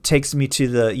it takes me to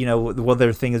the,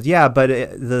 their thing is, but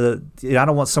I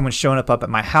don't want someone showing up at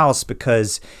my house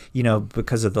because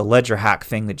of the ledger hack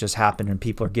thing that just happened, and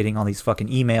people are getting all these fucking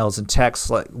emails and texts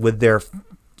like with their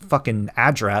fucking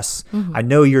address. I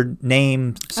know your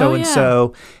name, so and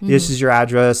so. This is your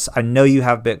address. I know you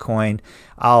have Bitcoin.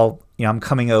 I'm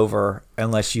coming over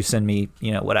unless you send me,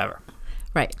 whatever.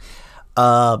 Right.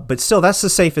 But still, that's the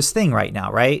safest thing right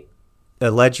now, right?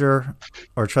 A ledger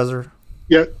or Trezor.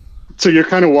 Yeah. So you're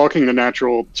kind of walking the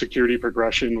natural security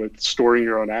progression with storing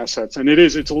your own assets, and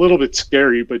it's a little bit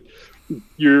scary, but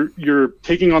you're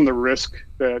taking on the risk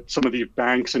that some of the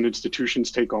banks and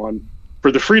institutions take on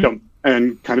for the freedom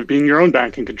and kind of being your own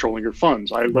bank and controlling your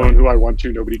funds. I loan who I want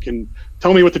to. Nobody can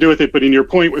tell me what to do with it. But in your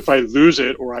point, if I lose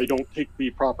it or I don't take the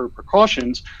proper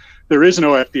precautions, there is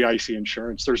no FDIC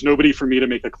insurance. There's nobody for me to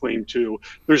make a claim to.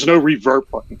 There's no revert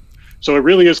button. So it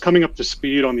really is coming up to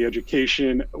speed on the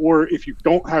education, or if you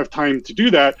don't have time to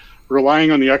do that, relying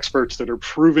on the experts that are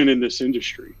proven in this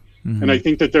industry. And I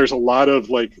think that there's a lot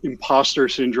of like imposter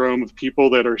syndrome of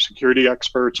people that are security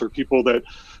experts or people that,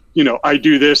 I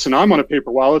do this and I'm on a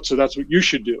paper wallet, so that's what you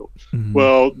should do.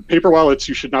 Well, paper wallets,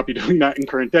 you should not be doing that in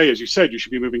current day. As you said, you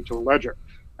should be moving to a ledger.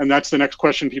 And that's the next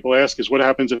question people ask is, what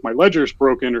happens if my ledger is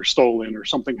broken or stolen or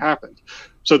something happened?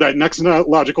 So that next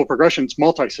logical progression is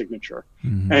multi-signature.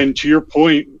 And to your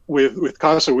point with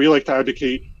Casa, we like to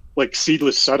advocate like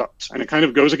seedless setups. And it kind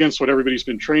of goes against what everybody's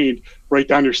been trained, write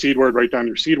down your seed word, write down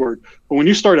your seed word. But when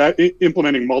you start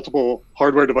implementing multiple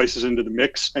hardware devices into the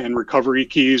mix and recovery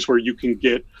keys where you can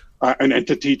get an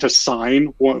entity to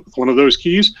sign one of those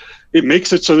keys, it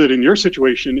makes it so that in your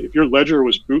situation, if your ledger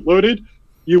was bootloaded,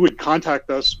 you would contact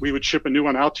us, we would ship a new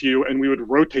one out to you, and we would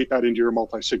rotate that into your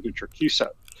multi-signature key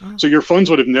set. So your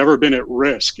funds would have never been at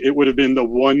risk. It would have been the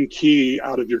one key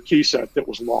out of your key set that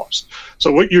was lost.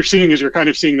 So what you're seeing is you're kind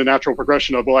of seeing the natural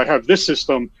progression of, well, I have this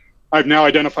system, I've now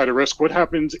identified a risk. What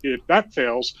happens if that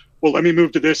fails? Well, let me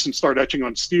move to this and start etching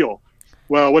on steel.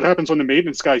 Well, what happens when the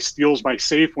maintenance guy steals my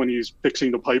safe when he's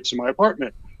fixing the pipes in my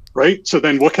apartment, right? So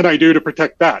then what can I do to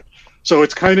protect that? So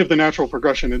it's kind of the natural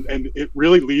progression, and it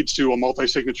really leads to a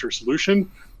multi-signature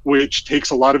solution, which takes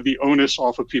a lot of the onus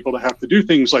off of people to have to do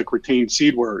things like retain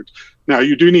seed words. Now,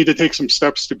 you do need to take some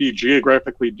steps to be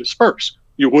geographically dispersed.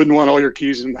 You wouldn't want all your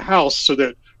keys in the house so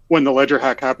that when the ledger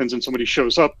hack happens and somebody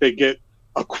shows up, they get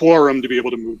a quorum to be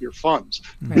able to move your funds.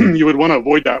 Right. You would want to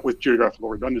avoid that with geographical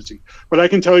redundancy. But I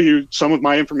can tell you some of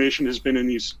my information has been in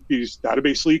these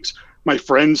database leaks. My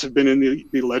friends have been in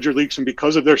the ledger leaks, and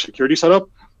because of their security setup,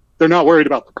 they're not worried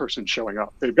about the person showing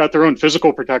up. They've got their own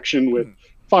physical protection with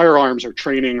firearms or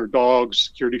training or dogs,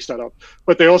 security setup.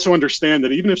 But they also understand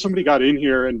that even if somebody got in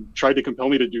here and tried to compel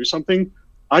me to do something,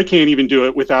 I can't even do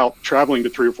it without traveling to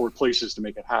 3 or 4 places to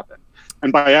make it happen.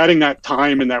 And by adding that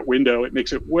time in that window, it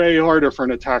makes it way harder for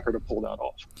an attacker to pull that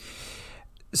off.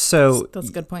 So that's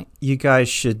a good point. You guys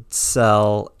should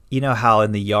sell, you know how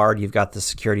in the yard you've got the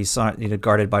security sign,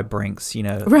 guarded by Brinks,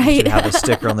 right. You should have a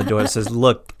sticker on the door that says,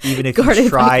 look, even if you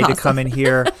try to come in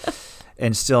here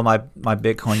and steal my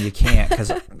Bitcoin, you can't,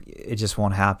 because it just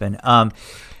won't happen.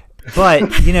 But,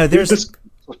 there's...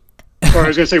 Sorry, I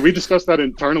was going to say, we discussed that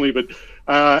internally, but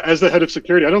as the head of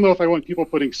security, I don't know if I want people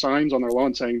putting signs on their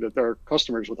lawn saying that they're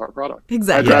customers with our product.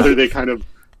 Exactly. I'd rather they kind of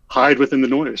hide within the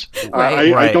noise.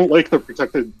 Right. I don't like the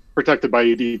protected by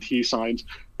ADT signs.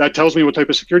 That tells me what type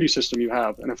of security system you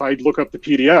have. And if I look up the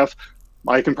PDF,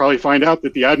 I can probably find out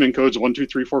that the admin code's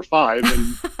 12345,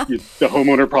 and the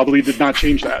homeowner probably did not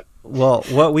change that. Well,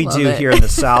 what we do here in the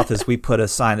South is we put a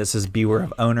sign that says "Beware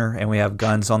of Owner," and we have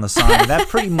guns on the sign. And that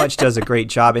pretty much does a great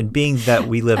job. And being that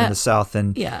we live in the South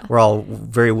and we're all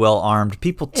very well armed,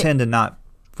 people tend to not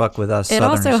fuck with us. It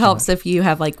also helps if you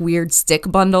have like weird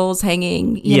stick bundles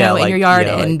hanging, in your yard,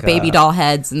 and baby doll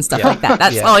heads and stuff like that.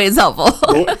 That's always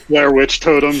helpful. Blair Witch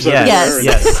totems.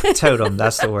 Yes, totem.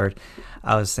 That's the word.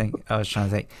 I was trying to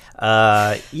think.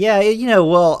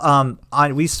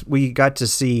 We got to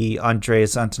see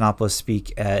Andreas Antonopoulos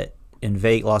speak in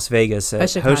Las Vegas at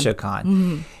HoshaCon.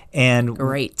 Mm-hmm. And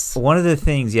great. One of the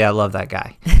things, I love that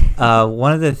guy.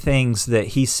 One of the things that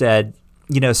he said,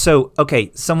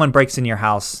 someone breaks in your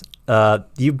house.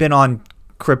 You've been on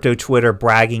crypto Twitter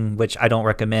bragging, which I don't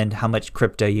recommend, how much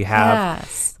crypto you have.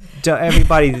 Yes.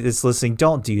 Everybody that's listening,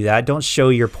 don't do that. Don't show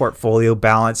your portfolio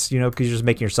balance, because you're just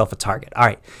making yourself a target. All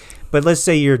right. But let's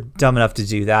say you're dumb enough to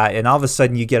do that, and all of a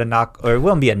sudden you get a knock, or it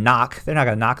won't be a knock. They're not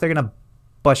going to knock. They're going to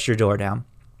bust your door down.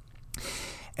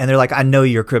 And they're like, I know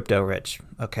you're crypto rich.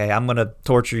 Okay, I'm going to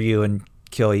torture you and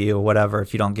kill you or whatever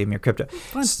if you don't give me your crypto.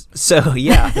 So,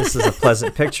 this is a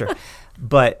pleasant picture.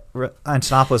 But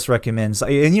Antonopoulos recommends,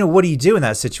 and what do you do in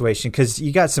that situation? Because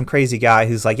you got some crazy guy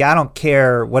who's like, I don't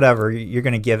care, whatever, you're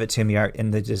going to give it to me,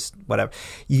 and they just, whatever.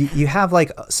 You have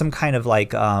like some kind of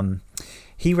like,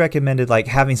 he recommended like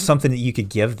having something that you could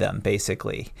give them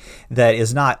basically that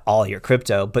is not all your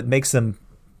crypto, but makes them,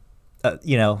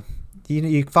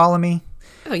 you follow me?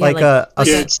 Oh, yeah,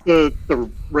 it's the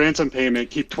ransom payment.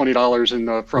 Keep $20 in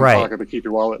the front pocket, but keep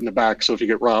your wallet in the back. So if you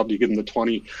get robbed, you give them the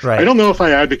 20. Right. I don't know if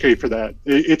I advocate for that.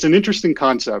 It's an interesting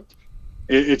concept.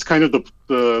 It's kind of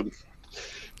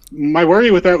my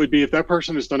worry with that would be if that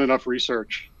person has done enough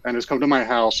research and has come to my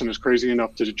house and is crazy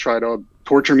enough to try to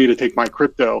torture me to take my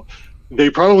crypto, they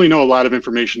probably know a lot of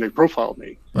information. They profiled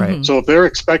me. Right. So if they're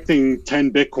expecting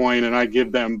 10 Bitcoin and I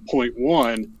give them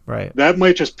 0.1, that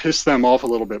might just piss them off a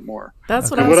little bit more.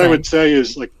 That's what I would say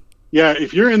is like,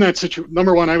 if you're in that situation,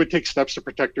 number one, I would take steps to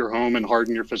protect your home and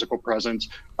harden your physical presence.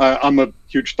 I'm a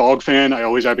huge dog fan. I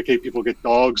always advocate people get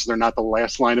dogs. They're not the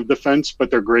last line of defense, but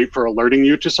they're great for alerting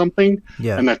you to something.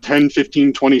 Yeah. And that 10,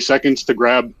 15, 20 seconds to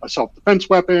grab a self-defense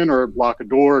weapon or block a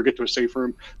door or get to a safe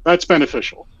room, that's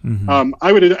beneficial. Mm-hmm.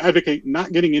 I would advocate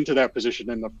not getting into that position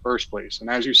in the first place. And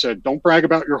as you said, don't brag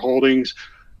about your holdings.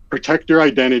 Protect your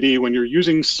identity. When you're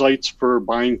using sites for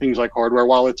buying things like hardware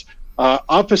wallets,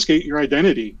 obfuscate your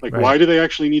identity. Why do they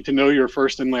actually need to know your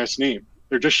first and last name?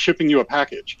 They're just shipping you a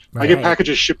package. I get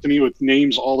packages shipped to me with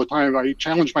names all the time. I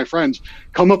challenge my friends,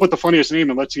 come up with the funniest name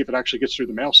and let's see if it actually gets through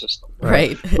the mail system.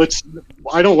 Right.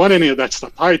 I don't want any of that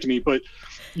stuff tied to me, but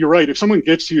you're right. If someone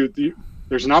gets you,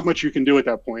 there's not much you can do at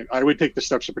that point. I would take the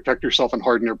steps to protect yourself and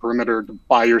harden your perimeter to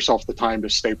buy yourself the time to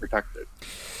stay protected.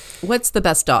 What's the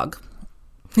best dog?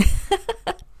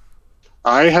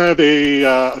 I have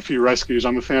a few rescues.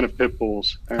 I'm a fan of pit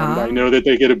bulls, and I know that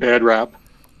they get a bad rap,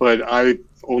 but I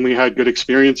only had good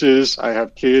experiences. I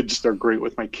have kids. They're great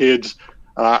with my kids.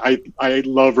 I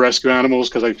love rescue animals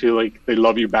because I feel like they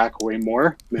love you back way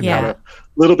more. They've had a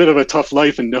little bit of a tough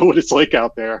life and know what it's like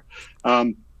out there.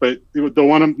 But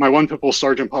my one pit bull,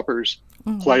 Sergeant Puppers,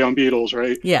 play on Beatles,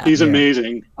 right? Yeah. He's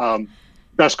amazing.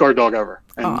 Best guard dog ever.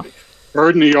 And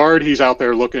bird in the yard, he's out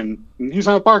there looking. He's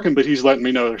not barking, but he's letting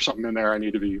me know there's something in there I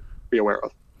need to be aware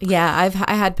of. Yeah,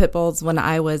 I had pit bulls when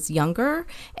I was younger,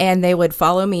 and they would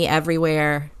follow me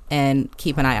everywhere and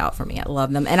keep an eye out for me. I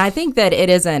love them. And I think that it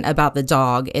isn't about the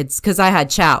dog. It's because I had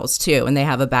chows too, and they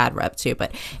have a bad rep too,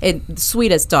 but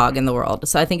sweetest dog in the world.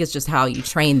 So I think it's just how you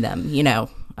train them,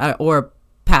 or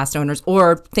past owners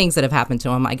or things that have happened to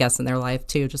them, I guess, in their life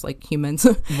too, just like humans.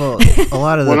 Well, a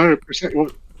lot of 100%. Well,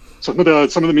 some of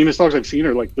the meanest dogs I've seen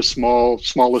are like the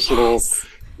smallest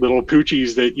little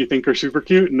poochies that you think are super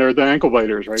cute, and they're the ankle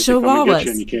biters, right? They come and get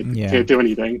you and you can't do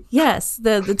anything. Yes,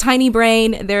 the tiny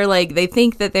brain, they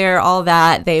think that they're all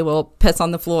that. They will piss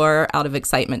on the floor out of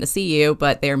excitement to see you,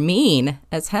 but they're mean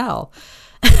as hell.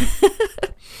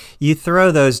 You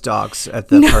throw those dogs at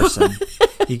the person.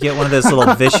 You get one of those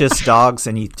little vicious dogs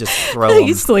and you just throw them.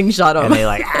 You slingshot them. And they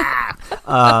like,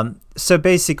 so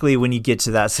basically when you get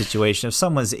to that situation, if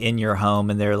someone's in your home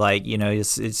and they're like,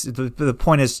 it's the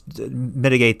point is to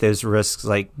mitigate those risks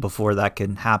like before that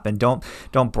can happen. Don't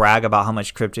brag about how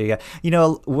much crypto you got.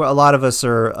 A lot of us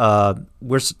are,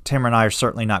 Tamara and I are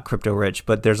certainly not crypto rich,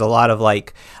 but there's a lot of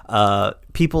like,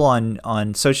 people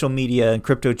on social media and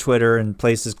crypto Twitter and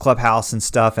places, Clubhouse and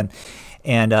stuff.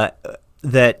 And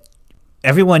that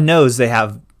everyone knows they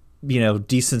have,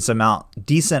 decent amount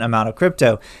of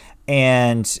crypto.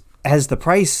 And as the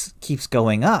price keeps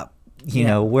going up,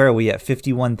 where are we at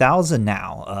 51,000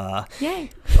 now? Yay.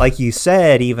 Like you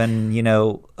said, even,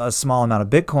 a small amount of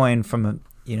Bitcoin from,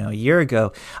 a year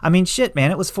ago. I mean, shit,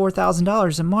 man, it was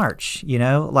 $4,000 in March,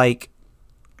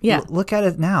 look at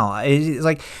it now. It's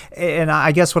like, and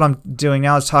I guess what I'm doing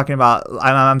now is talking about,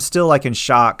 I'm still like in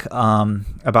shock,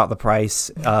 about the price.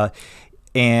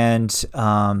 And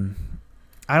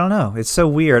I don't know. It's so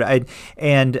weird.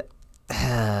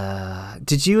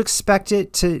 Did you expect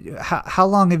it to? How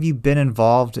long have you been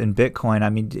involved in Bitcoin? I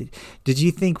mean, did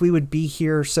you think we would be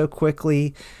here so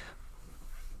quickly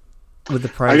with the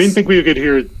price? I didn't think we would get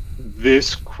here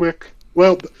this quick.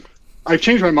 Well, I've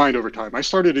changed my mind over time. I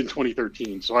started in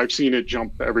 2013, so I've seen it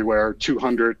jump everywhere,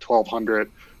 200,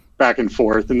 1,200, back and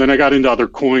forth. And then I got into other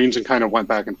coins and kind of went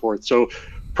back and forth. So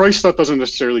price stuff doesn't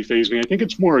necessarily faze me. I think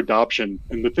it's more adoption.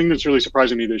 And the thing that's really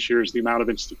surprising me this year is the amount of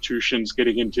institutions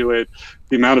getting into it,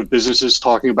 the amount of businesses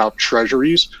talking about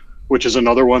treasuries, which is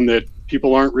another one that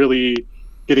people aren't really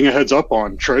getting a heads up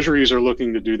on. Treasuries are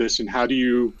looking to do this. And how do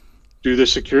you do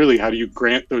this securely? How do you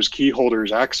grant those key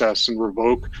holders access and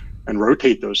revoke and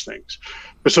rotate those things?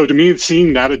 But so to me,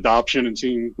 seeing that adoption and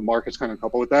seeing the markets kind of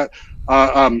couple with that,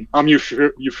 I'm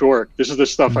euphoric. This is the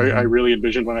stuff I really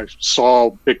envisioned when I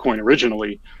saw Bitcoin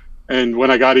originally. And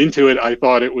when I got into it, I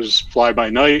thought it was fly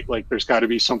by night. Like there's got to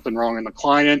be something wrong in the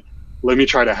client. Let me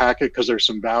try to hack it because there's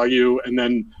some value. And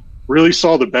then really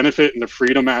saw the benefit and the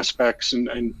freedom aspects.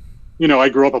 And I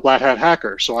grew up a black hat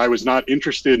hacker, so I was not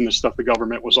interested in the stuff the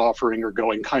government was offering or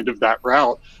going kind of that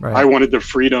route. Right. I wanted the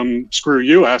freedom, screw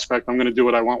you aspect. I'm going to do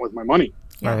what I want with my money.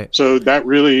 Right. So that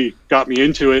really got me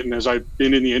into it. And as I've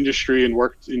been in the industry and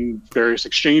worked in various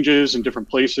exchanges and different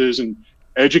places and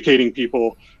educating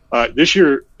people, this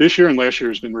year and last year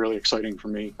has been really exciting for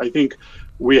me. I think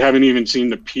we haven't even seen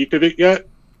the peak of it yet,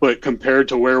 but compared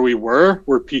to where we were,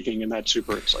 we're peaking, and that's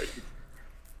super exciting.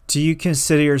 Do you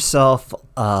consider yourself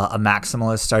a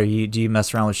maximalist? Do you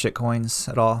mess around with shitcoins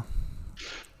at all?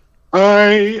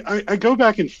 I go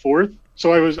back and forth.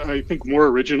 So I was, I think, more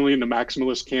originally in the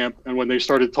maximalist camp. And when they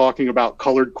started talking about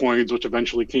colored coins, which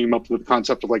eventually came up with the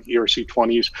concept of like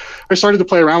ERC-20s, I started to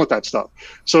play around with that stuff.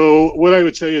 So what I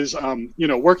would say is,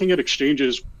 working at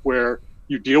exchanges where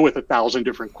you deal with 1,000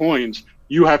 different coins,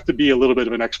 you have to be a little bit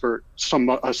of an expert,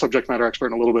 a subject matter expert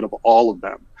in a little bit of all of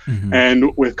them. Mm-hmm.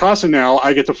 And with Casa now,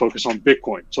 I get to focus on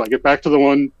Bitcoin. So I get back to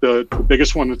the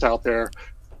biggest one that's out there,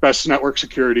 best network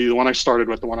security, the one I started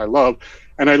with, the one I love.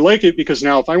 And I like it because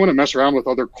now if I want to mess around with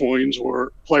other coins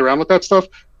or play around with that stuff,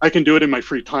 I can do it in my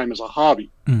free time as a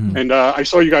hobby. Mm-hmm. And I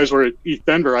saw you guys were at ETH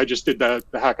Denver. I just did the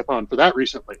hackathon for that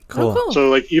recently. Cool. Cool. So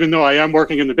like, even though I am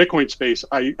working in the Bitcoin space,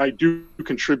 I do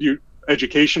contribute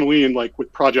educationally and like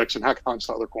with projects and hackathons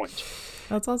to other coins.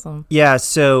 That's awesome. Yeah,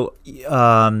 so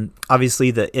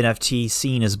obviously the NFT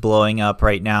scene is blowing up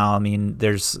right now. I mean,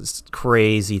 there's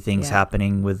crazy things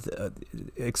happening with,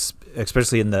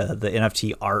 especially in the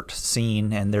NFT art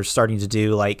scene, and they're starting to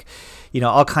do like,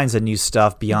 all kinds of new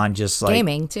stuff beyond just like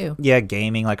gaming too. Yeah,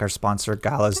 gaming. Like our sponsor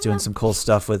Gala's doing some cool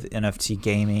stuff with NFT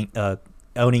gaming,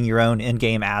 owning your own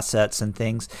in-game assets and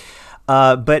things.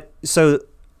 But so.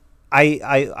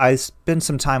 I spend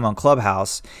some time on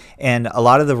Clubhouse, and a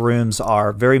lot of the rooms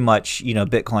are very much,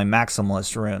 Bitcoin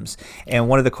maximalist rooms. And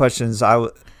one of the questions I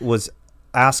was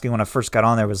asking when I first got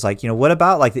on there was like, what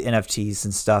about like the NFTs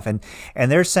and stuff? And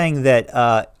they're saying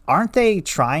that aren't they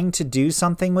trying to do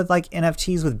something with like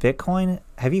NFTs with Bitcoin?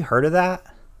 Have you heard of that?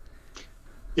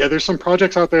 Yeah, there's some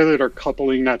projects out there that are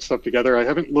coupling that stuff together. I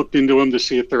haven't looked into them to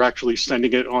see if they're actually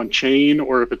sending it on chain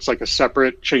or if it's like a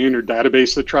separate chain or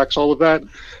database that tracks all of that.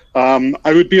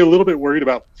 I would be a little bit worried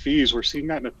about fees. We're seeing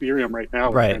that in Ethereum right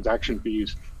now, with transaction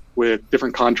fees with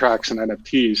different contracts and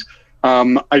NFTs.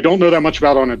 I don't know that much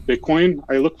about on a Bitcoin.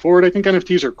 I look forward. I think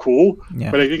NFTs are cool,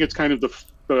 but I think it's kind of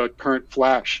the current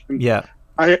flash. And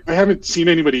I haven't seen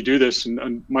anybody do this,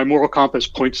 and my moral compass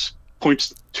points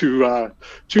to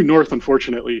north,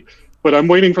 unfortunately. But I'm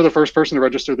waiting for the first person to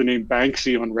register the name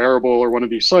Banksy on Rarible or one of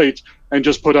these sites and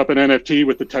just put up an NFT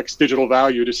with the text digital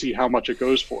value to see how much it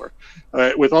goes for.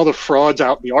 With all the frauds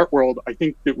out in the art world, I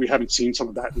think that we haven't seen some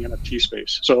of that in the NFT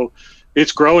space. So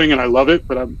it's growing and I love it,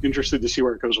 but I'm interested to see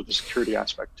where it goes with the security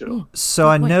aspect too. So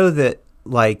I know that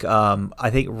like I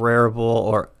think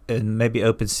Rarible and maybe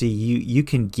OpenSea, you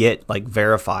can get like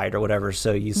verified or whatever,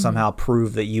 so you somehow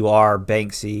prove that you are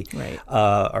Banksy,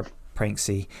 or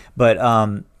Pranksy. But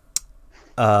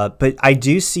I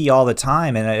do see all the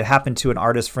time, and it happened to an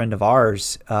artist friend of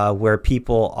ours, where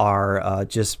people are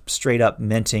just straight up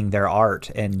minting their art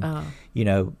and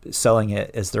selling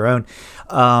it as their own.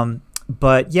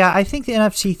 But yeah, I think the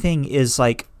NFT thing is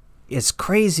like, it's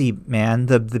crazy, man.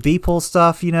 The Beeple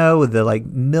stuff, with the like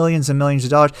millions and millions of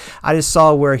dollars. I just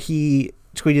saw where he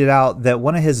tweeted out that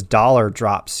one of his dollar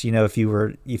drops, if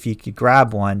you could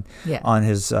grab one on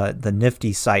his the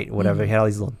Nifty site or whatever, he had all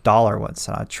these little dollar ones.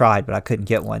 And I tried, but I couldn't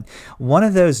get one. One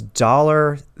of those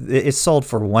it sold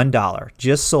for $1,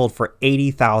 just sold for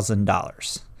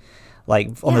 $80,000, like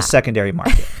on the secondary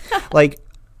market. Like,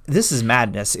 this is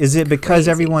madness. Is it because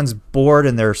everyone's bored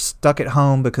and they're stuck at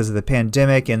home because of the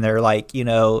pandemic, and they're like,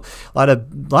 a lot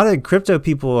of crypto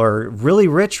people are really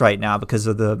rich right now because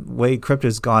of the way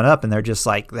crypto's gone up, and they're just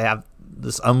like, they have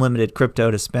this unlimited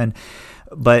crypto to spend.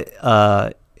 But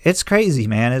it's crazy,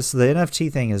 man. It's the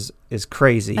NFT thing is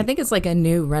crazy. I think it's like a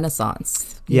new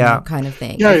renaissance, kind of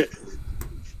thing. Yeah,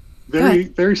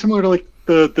 very similar to like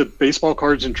the baseball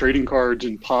cards and trading cards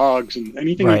and pogs and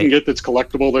anything you can get that's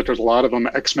collectible. That there's a lot of them.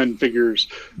 X-Men figures,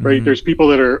 right? There's people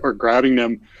that are grabbing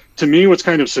them. To me, what's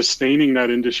kind of sustaining that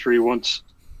industry once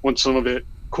some of it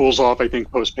cools off, I think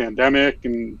post-pandemic,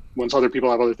 and once other people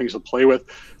have other things to play with,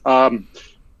 the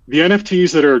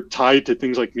NFTs that are tied to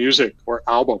things like music or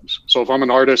albums. So if I'm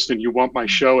an artist and you want my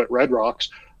show at Red Rocks,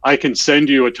 I can send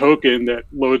you a token that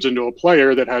loads into a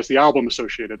player that has the album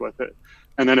associated with it.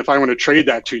 And then if I want to trade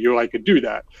that to you, I could do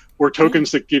that. Or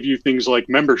tokens that give you things like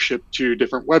membership to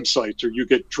different websites, or you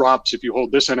get drops if you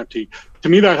hold this NFT. To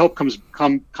me, that helps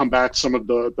combat some of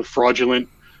the fraudulent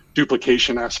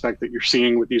duplication aspect that you're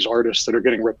seeing with these artists that are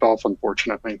getting ripped off,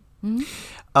 unfortunately.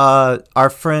 Our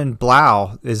friend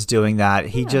Blau is doing that.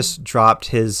 He just dropped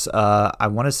his, I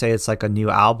want to say it's like a new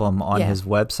album on his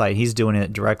website. He's doing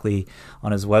it directly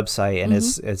on his website, and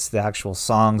it's the actual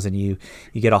songs, and you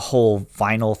get a whole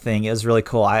vinyl thing. It was really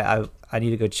cool. I need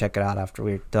to go check it out after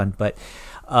we're done. But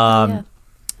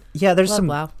there's some.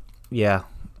 Blau. Yeah,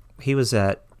 he was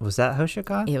at. Was that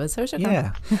HoshoCon? It was HoshoCon.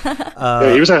 Yeah.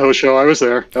 Yeah, he was at Hosho. I was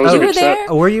there. That was a good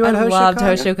set. Were you at HoshoCon? I loved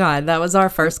HoshoCon. That was our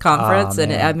first conference,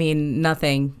 and I mean,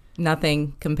 nothing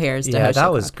compares to HoshoCon. Yeah,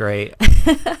 that was great.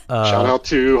 Shout out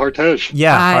to Hartej.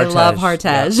 Yeah, I love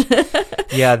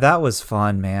Hartej. Yeah, that was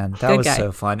fun, man. That was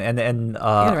so fun. And you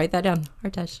gotta write that down,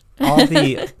 Hartej.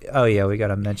 We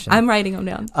gotta mention. I'm writing them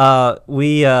down.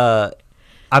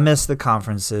 I miss the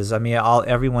conferences. I mean,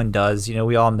 everyone does.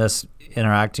 We all miss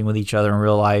interacting with each other in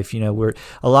real life. We're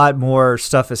a lot more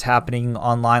stuff is happening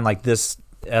online. Like this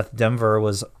Denver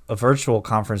was a virtual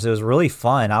conference. It was really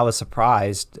fun. I was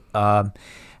surprised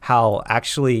how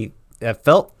actually it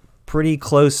felt pretty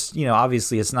close.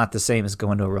 Obviously it's not the same as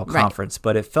going to a real conference,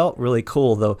 but it felt really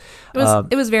cool though.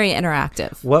 It was very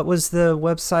interactive. What was the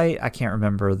website? I can't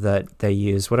remember that they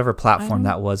used. Whatever platform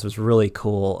that was really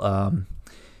cool.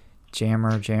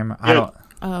 Jammer. I don't.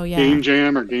 Oh yeah. Game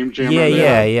Jam or Game Jam.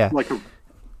 Yeah. Like a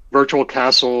virtual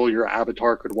castle, your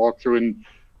avatar could walk through, and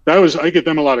I give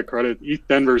them a lot of credit. ETH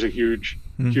Denver's a huge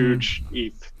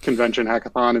ETH convention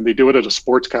hackathon, and they do it at a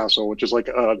sports castle, which is like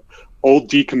a old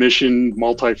decommissioned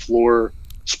multi-floor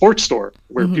sports store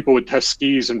where people would test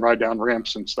skis and ride down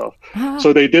ramps and stuff.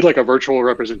 So they did like a virtual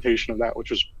representation of that,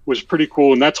 which was pretty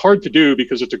cool. And that's hard to do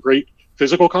because it's a great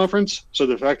physical conference. So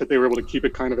the fact that they were able to keep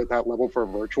it kind of at that level for a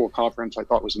virtual conference, I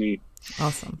thought was neat.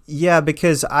 Awesome. Yeah,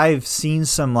 because I've seen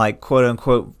some like quote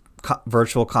unquote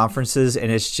virtual conferences,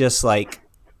 and it's just like,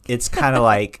 it's kind of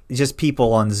like just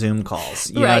people on Zoom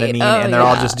calls, you know what I mean? And they're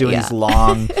all just doing these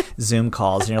long Zoom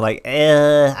calls, and you're like,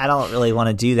 I don't really want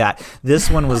to do that. This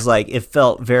one was like, it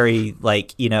felt very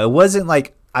like, you know, it wasn't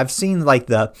like, I've seen like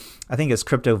I think it's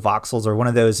Crypto Voxels or one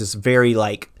of those is very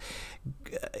like,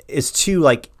 it's too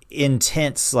like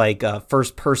intense, like a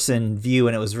first person view,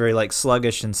 and it was very like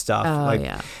sluggish and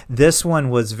stuff. This one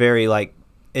was very like,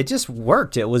 it just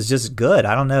worked. It was just good.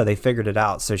 I don't know. They figured it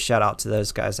out. So shout out to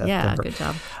those guys at Denver. Good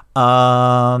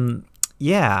job.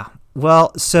 Yeah.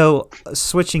 Well, so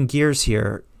switching gears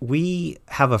here, we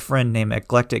have a friend named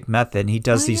Eclectic Method, and he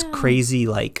does these crazy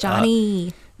like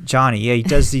Johnny. Yeah, he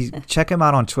does these. Check him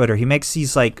out on Twitter. He makes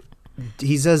these like,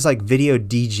 he does like video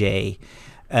DJ,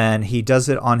 and he does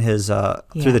it on his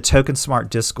through the Token Smart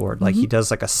Discord. Like he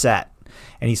does like a set,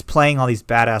 and he's playing all these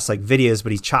badass like videos,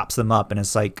 but he chops them up, and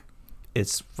it's like,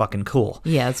 it's fucking cool.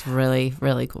 Yeah, it's really,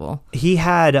 really cool. He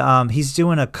had he's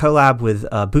doing a collab with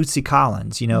Bootsy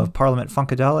Collins, you know, of Parliament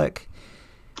Funkadelic.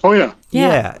 Oh yeah.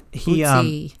 Yeah.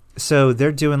 He so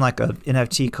they're doing like a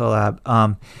NFT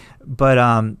collab.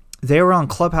 But they were on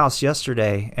Clubhouse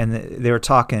yesterday, and they were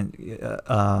talking.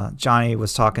 Johnny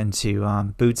was talking to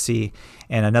Bootsy,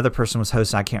 and another person was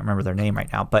hosting. I can't remember their name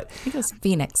right now, but I think it was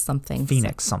Phoenix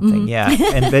something.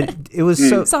 Yeah. But it was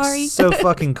so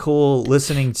fucking cool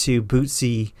listening to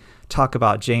Bootsy talk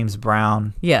about James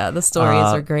Brown. Yeah, the stories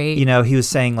are great. You know, he was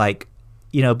saying like,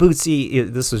 you know,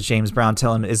 Bootsy, this was James Brown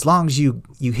telling him, as long as you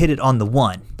hit it on the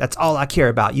one, that's all I care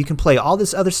about. You can play all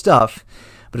this other stuff,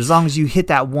 but as long as you hit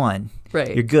that one,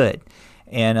 you're good.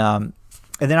 And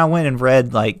then I went and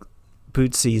read like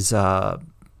Bootsy's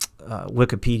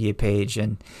Wikipedia page,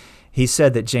 and he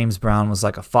said that James Brown was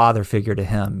like a father figure to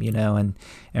him, you know, and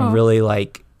really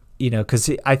like, you know, because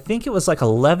I think it was like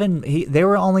 11. They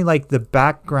were only like the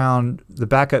backup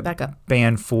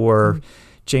band for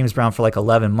James Brown for like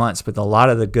 11 months, but a lot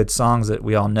of the good songs that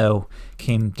we all know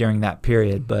came during that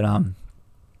period. But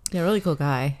really cool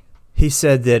guy. He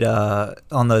said that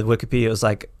on the Wikipedia, it was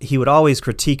like he would always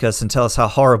critique us and tell us how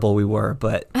horrible we were,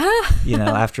 but you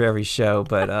know, after every show.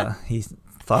 But he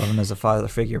thought of him as a father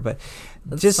figure. But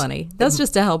that's funny. That's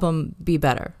just to help him be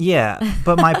better. Yeah,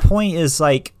 but my point is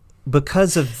like,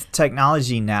 because of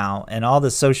technology now and all the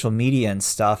social media and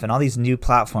stuff, and all these new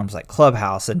platforms like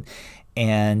Clubhouse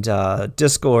and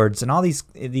Discords and all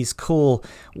these cool,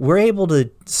 we're able to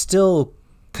still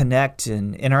connect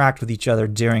and interact with each other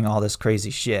during all this crazy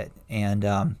shit. And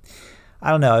I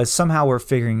don't know, it's somehow we're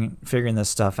figuring this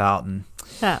stuff out. And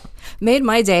made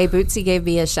my day. Bootsy gave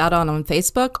me a shout out on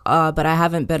Facebook, but I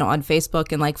haven't been on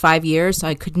Facebook in like 5 years, so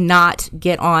I could not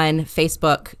get on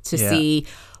Facebook to see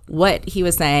what he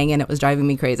was saying, and it was driving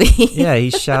me crazy. Yeah, he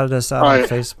shouted us out on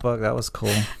Facebook. That was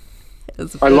cool.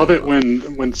 I love it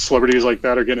when celebrities like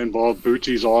that are getting involved.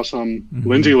 Bootsy's awesome.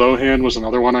 Lindsay Lohan was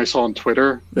another one I saw on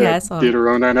Twitter that did her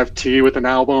own NFT with an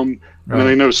album. And then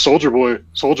I know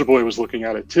Soulja Boy was looking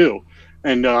at it too.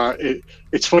 And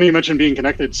it's funny you mentioned being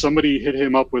connected. Somebody hit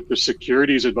him up with the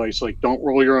securities advice, like don't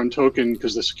roll your own token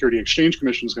because the Security Exchange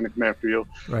Commission is going to come after you.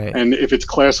 Right. And if it's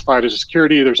classified as a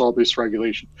security, there's all this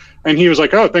regulation. And he was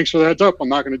like, oh, thanks for the heads up. I'm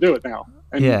not going to do it now.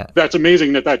 And that's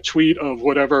amazing that tweet of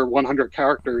whatever 100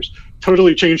 characters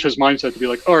totally changed his mindset to be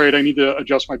like, all right, I need to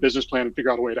adjust my business plan and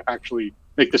figure out a way to actually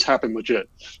make this happen legit.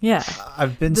 Yeah.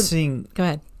 I've been seeing... Go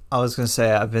ahead. I was going to say,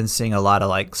 I've been seeing a lot of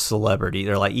like celebrity,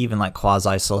 they're like even like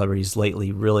quasi celebrities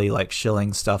lately really like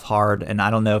shilling stuff hard. And I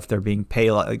don't know if they're being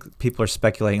paid. Like people are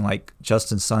speculating like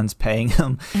Justin Sun's paying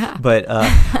him, but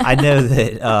I know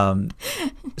that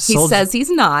he says he's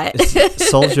not.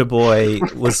 Soulja Boy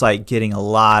was like getting a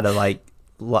lot of like,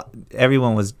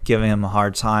 everyone was giving him a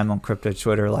hard time on crypto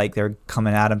Twitter. Like they're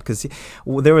coming at him because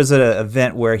there was an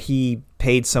event where he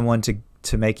paid someone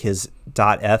to make his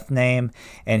 .eth name,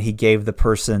 and he gave the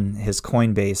person his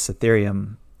Coinbase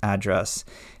Ethereum address.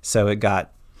 So the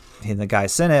guy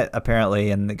sent it apparently,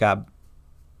 and it got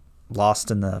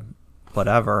lost in the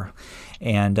whatever.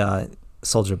 And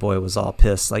Soulja Boy was all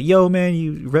pissed, like, yo man,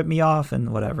 you ripped me off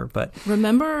and whatever. But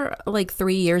remember like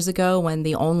 3 years ago when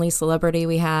the only celebrity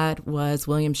we had was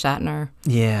William Shatner?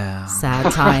 Yeah.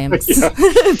 Sad times.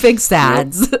 Big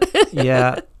sads.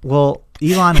 Yeah. Well,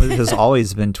 Elon has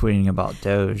always been tweeting about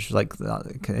Doge, like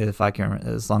if I can,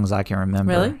 as long as I can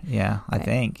remember. Really? Yeah, I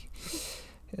think.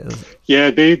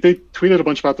 Yeah, they tweeted a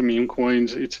bunch about the meme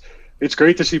coins. It's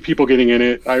great to see people getting in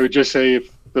it. I would just say if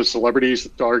the celebrities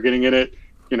are getting in it,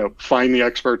 find the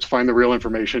experts, find the real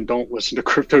information. Don't listen to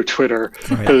crypto Twitter,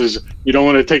 because you don't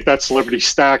want to take that celebrity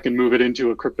stack and move it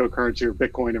into a cryptocurrency or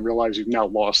Bitcoin and realize you've now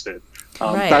lost it.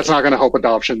 That's not going to help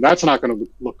adoption. That's not going to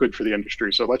look good for the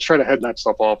industry. So let's try to head that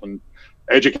stuff off and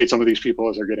educate some of these people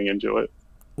as they're getting into it.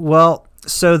 Well,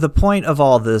 so the point of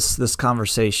all this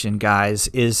conversation, guys,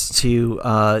 is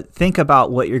to think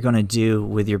about what you're going to do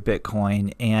with your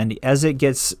Bitcoin, and as it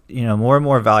gets more and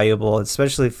more valuable,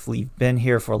 especially if you've been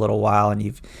here for a little while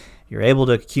and you're able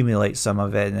to accumulate some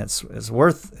of it, and it's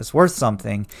worth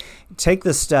something. Take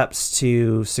the steps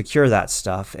to secure that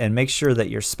stuff and make sure that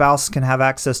your spouse can have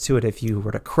access to it if you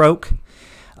were to croak.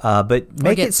 But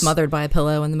make it smothered by a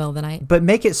pillow in the middle of the night. But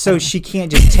make it so she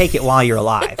can't just take it while you're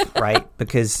alive, right?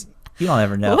 Because you don't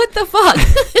ever know. What the fuck?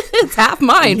 It's half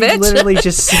mine, bitch. You literally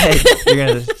just said you're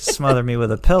going to smother me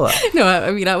with a pillow. No,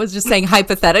 I mean, I was just saying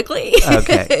hypothetically.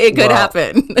 Okay. It could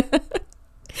happen.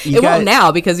 It won't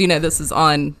now because, this is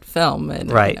on film.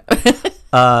 And, right.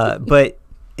 But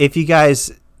if you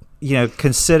guys,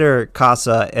 consider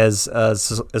Casa as a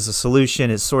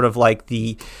solution, it's sort of like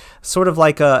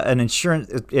an insurance.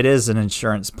 It is an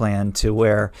insurance plan to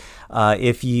where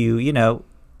if you,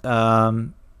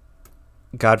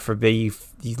 God forbid you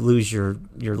lose your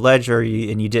ledger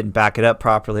and you didn't back it up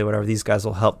properly, whatever, these guys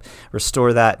will help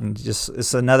restore that, and just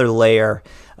it's another layer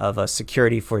of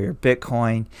security for your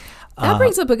Bitcoin. That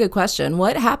brings up a good question.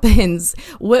 What happens?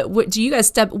 What do you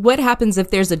guys what happens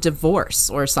if there's a divorce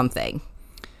or something?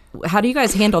 How do you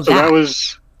guys handle that?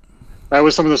 That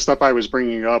was some of the stuff I was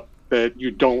bringing up, that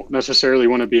you don't necessarily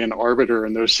want to be an arbiter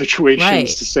in those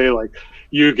situations, to say like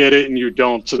you get it and you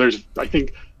don't. So there's, I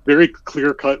think, very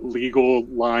clear-cut legal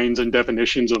lines and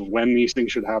definitions of when these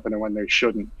things should happen and when they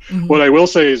shouldn't. Mm-hmm. What I will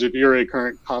say is, if you're a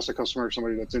current Casa customer or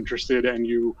somebody that's interested and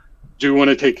you do want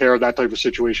to take care of that type of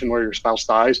situation where your spouse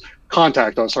dies,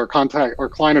 contact us. Our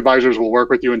client advisors will work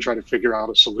with you and try to figure out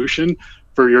a solution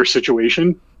for your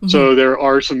situation. Mm-hmm. So there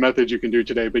are some methods you can do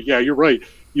today. But yeah, you're right.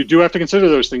 You do have to consider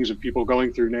those things of people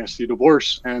going through nasty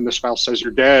divorce and the spouse says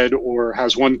you're dead or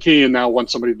has one key and now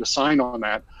wants somebody to sign on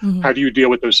that. Mm-hmm. How do you deal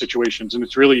with those situations? And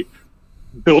it's really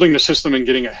building the system and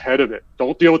getting ahead of it.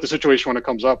 Don't deal with the situation when it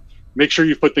comes up. Make sure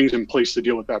you've put things in place to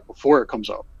deal with that before it comes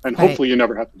up. And hopefully you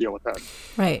never have to deal with that.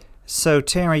 Right. So,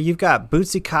 Tamara, you've got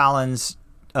Bootsy Collins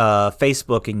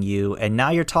Facebooking you, and now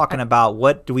you're talking about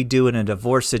what do we do in a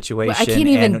divorce situation. Well, I can't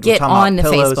even get on to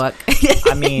Facebook.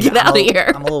 I mean, get out of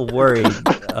here. I'm a little worried.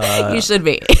 You should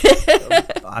be.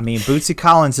 I mean, Bootsy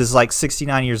Collins is like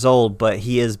 69 years old, but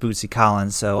he is Bootsy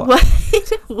Collins. So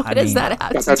what does that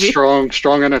have to do? That's strong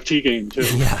NFT game too.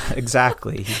 Yeah,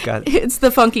 exactly. He's got. It's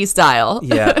the funky style.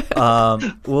 Yeah.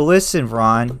 Well, listen,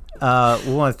 Ron.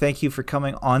 We want to thank you for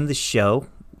coming on the show.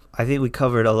 I think we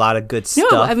covered a lot of good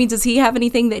stuff. No, I mean, does he have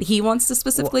anything that he wants to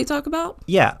specifically talk about?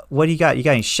 Yeah. What do you got? You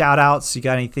got any shout outs? You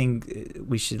got anything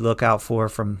we should look out for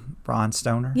from Ron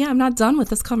Stoner? Yeah, I'm not done with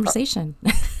this conversation.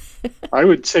 I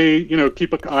would say,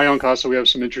 keep an eye on Casa. We have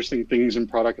some interesting things and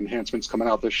product enhancements coming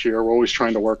out this year. We're always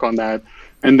trying to work on that.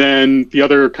 And then the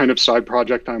other kind of side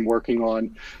project I'm working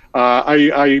on,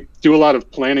 I do a lot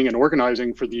of planning and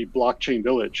organizing for the Blockchain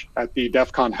Village at the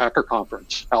DEF CON Hacker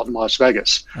Conference out in Las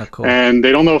Vegas. Oh, cool. And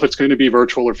they don't know if it's going to be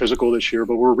virtual or physical this year,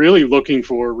 but we're really looking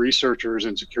for researchers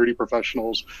and security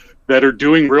professionals that are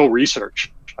doing real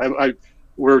research.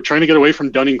 We're trying to get away from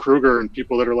Dunning-Kruger and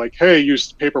people that are like, hey,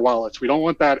 use paper wallets. We don't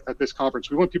want that at this conference.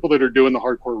 We want people that are doing the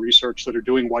hardcore research, that are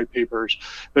doing white papers,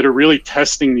 that are really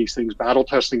testing these things, battle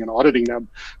testing and auditing them,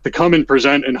 to come and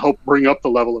present and help bring up the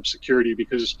level of security,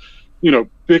 because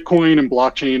Bitcoin and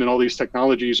blockchain and all these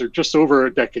technologies are just over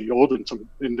a decade old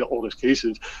in the oldest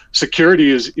cases. Security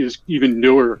is even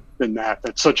newer than that.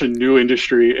 That's such a new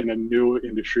industry and a new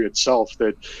industry itself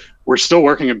that we're still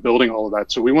working and building all of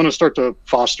that. So we want to start to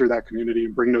foster that community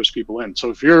and bring those people in. So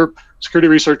if you're a security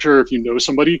researcher, if you know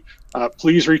somebody,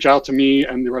 please reach out to me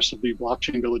and the rest of the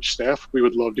Blockchain Village staff. We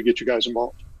would love to get you guys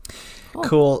involved.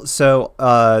 Cool. So,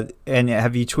 and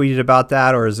have you tweeted about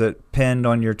that, or is it pinned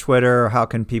on your Twitter? Or how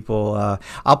can people?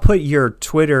 I'll put your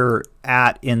Twitter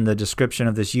in the description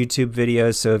of this YouTube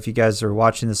video. So if you guys are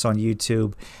watching this on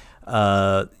YouTube,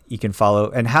 you can follow.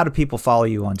 And how do people follow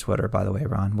you on Twitter? By the way,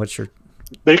 Ron, what's your?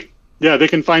 They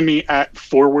can find me at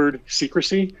Forward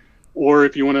Secrecy, or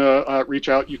if you want to reach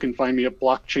out, you can find me at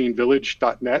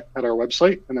blockchainvillage.net at our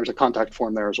website, and there's a contact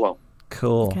form there as well.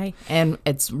 Cool. Okay, and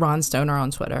it's Ron Stoner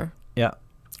on Twitter. Yeah.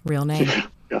 Real name.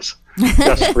 Yes.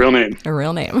 Yes, real name. A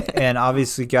real name. And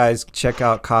obviously, guys, check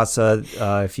out Casa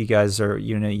if you guys are,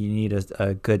 you need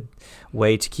a good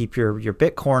way to keep your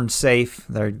Bitcoin safe.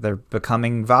 They're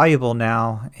becoming valuable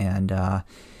now, and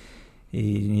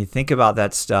you think about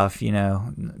that stuff.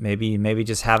 Maybe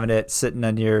just having it sitting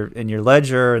in your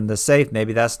ledger in the safe.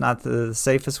 Maybe that's not the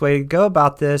safest way to go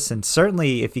about this. And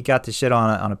certainly, if you got the shit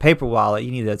on a paper wallet,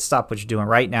 you need to stop what you're doing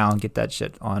right now and get that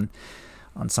shit on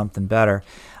something better.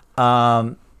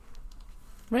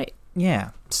 Right. Yeah.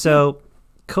 So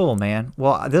cool, man.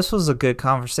 Well, this was a good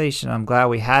conversation. I'm glad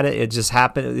we had it. It just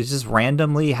happened. It just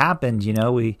randomly happened.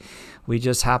 We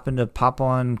just happened to pop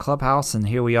on Clubhouse, and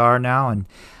here we are now. And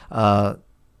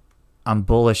I'm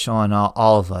bullish on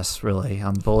all of us, really.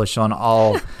 I'm bullish on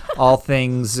all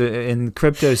things in the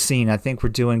crypto scene. I think we're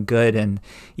doing good. And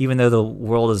even though the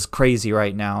world is crazy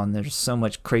right now, and there's so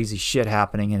much crazy shit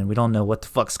happening, and we don't know what the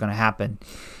fuck's going to happen.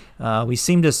 We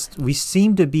seem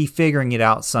to be figuring it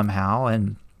out somehow,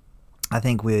 and I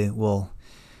think we will.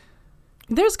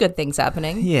 There's good things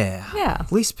happening. Yeah. Yeah.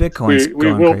 At least Bitcoin's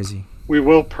going crazy. We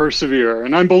will persevere,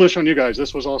 and I'm bullish on you guys.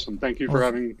 This was awesome. Thank you for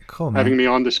having me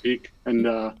on to speak, and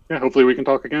hopefully we can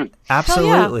talk again.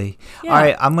 Absolutely. Yeah. All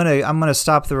right, I'm gonna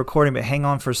stop the recording, but hang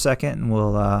on for a second, and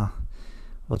we'll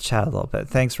chat a little bit.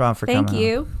 Thanks, Ron, for coming. Thank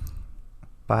you.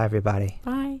 Bye, everybody.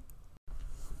 Bye.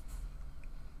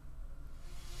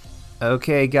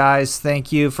 Okay, guys,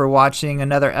 thank you for watching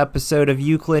another episode of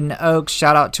Euclid and Oaks.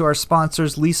 Shout out to our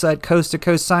sponsors, Lisa at Coast to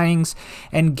Coast Signings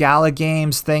and Gala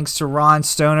Games. Thanks to Ron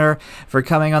Stoner for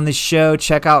coming on the show.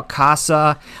 Check out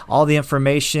Casa. All the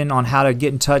information on how to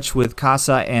get in touch with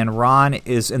Casa and Ron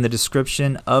is in the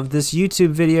description of this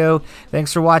YouTube video.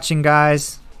 Thanks for watching,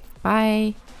 guys.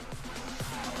 Bye.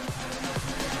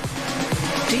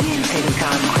 Do you think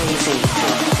I'm crazy?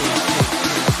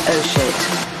 Oh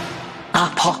shit.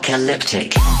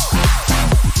 Apocalyptic.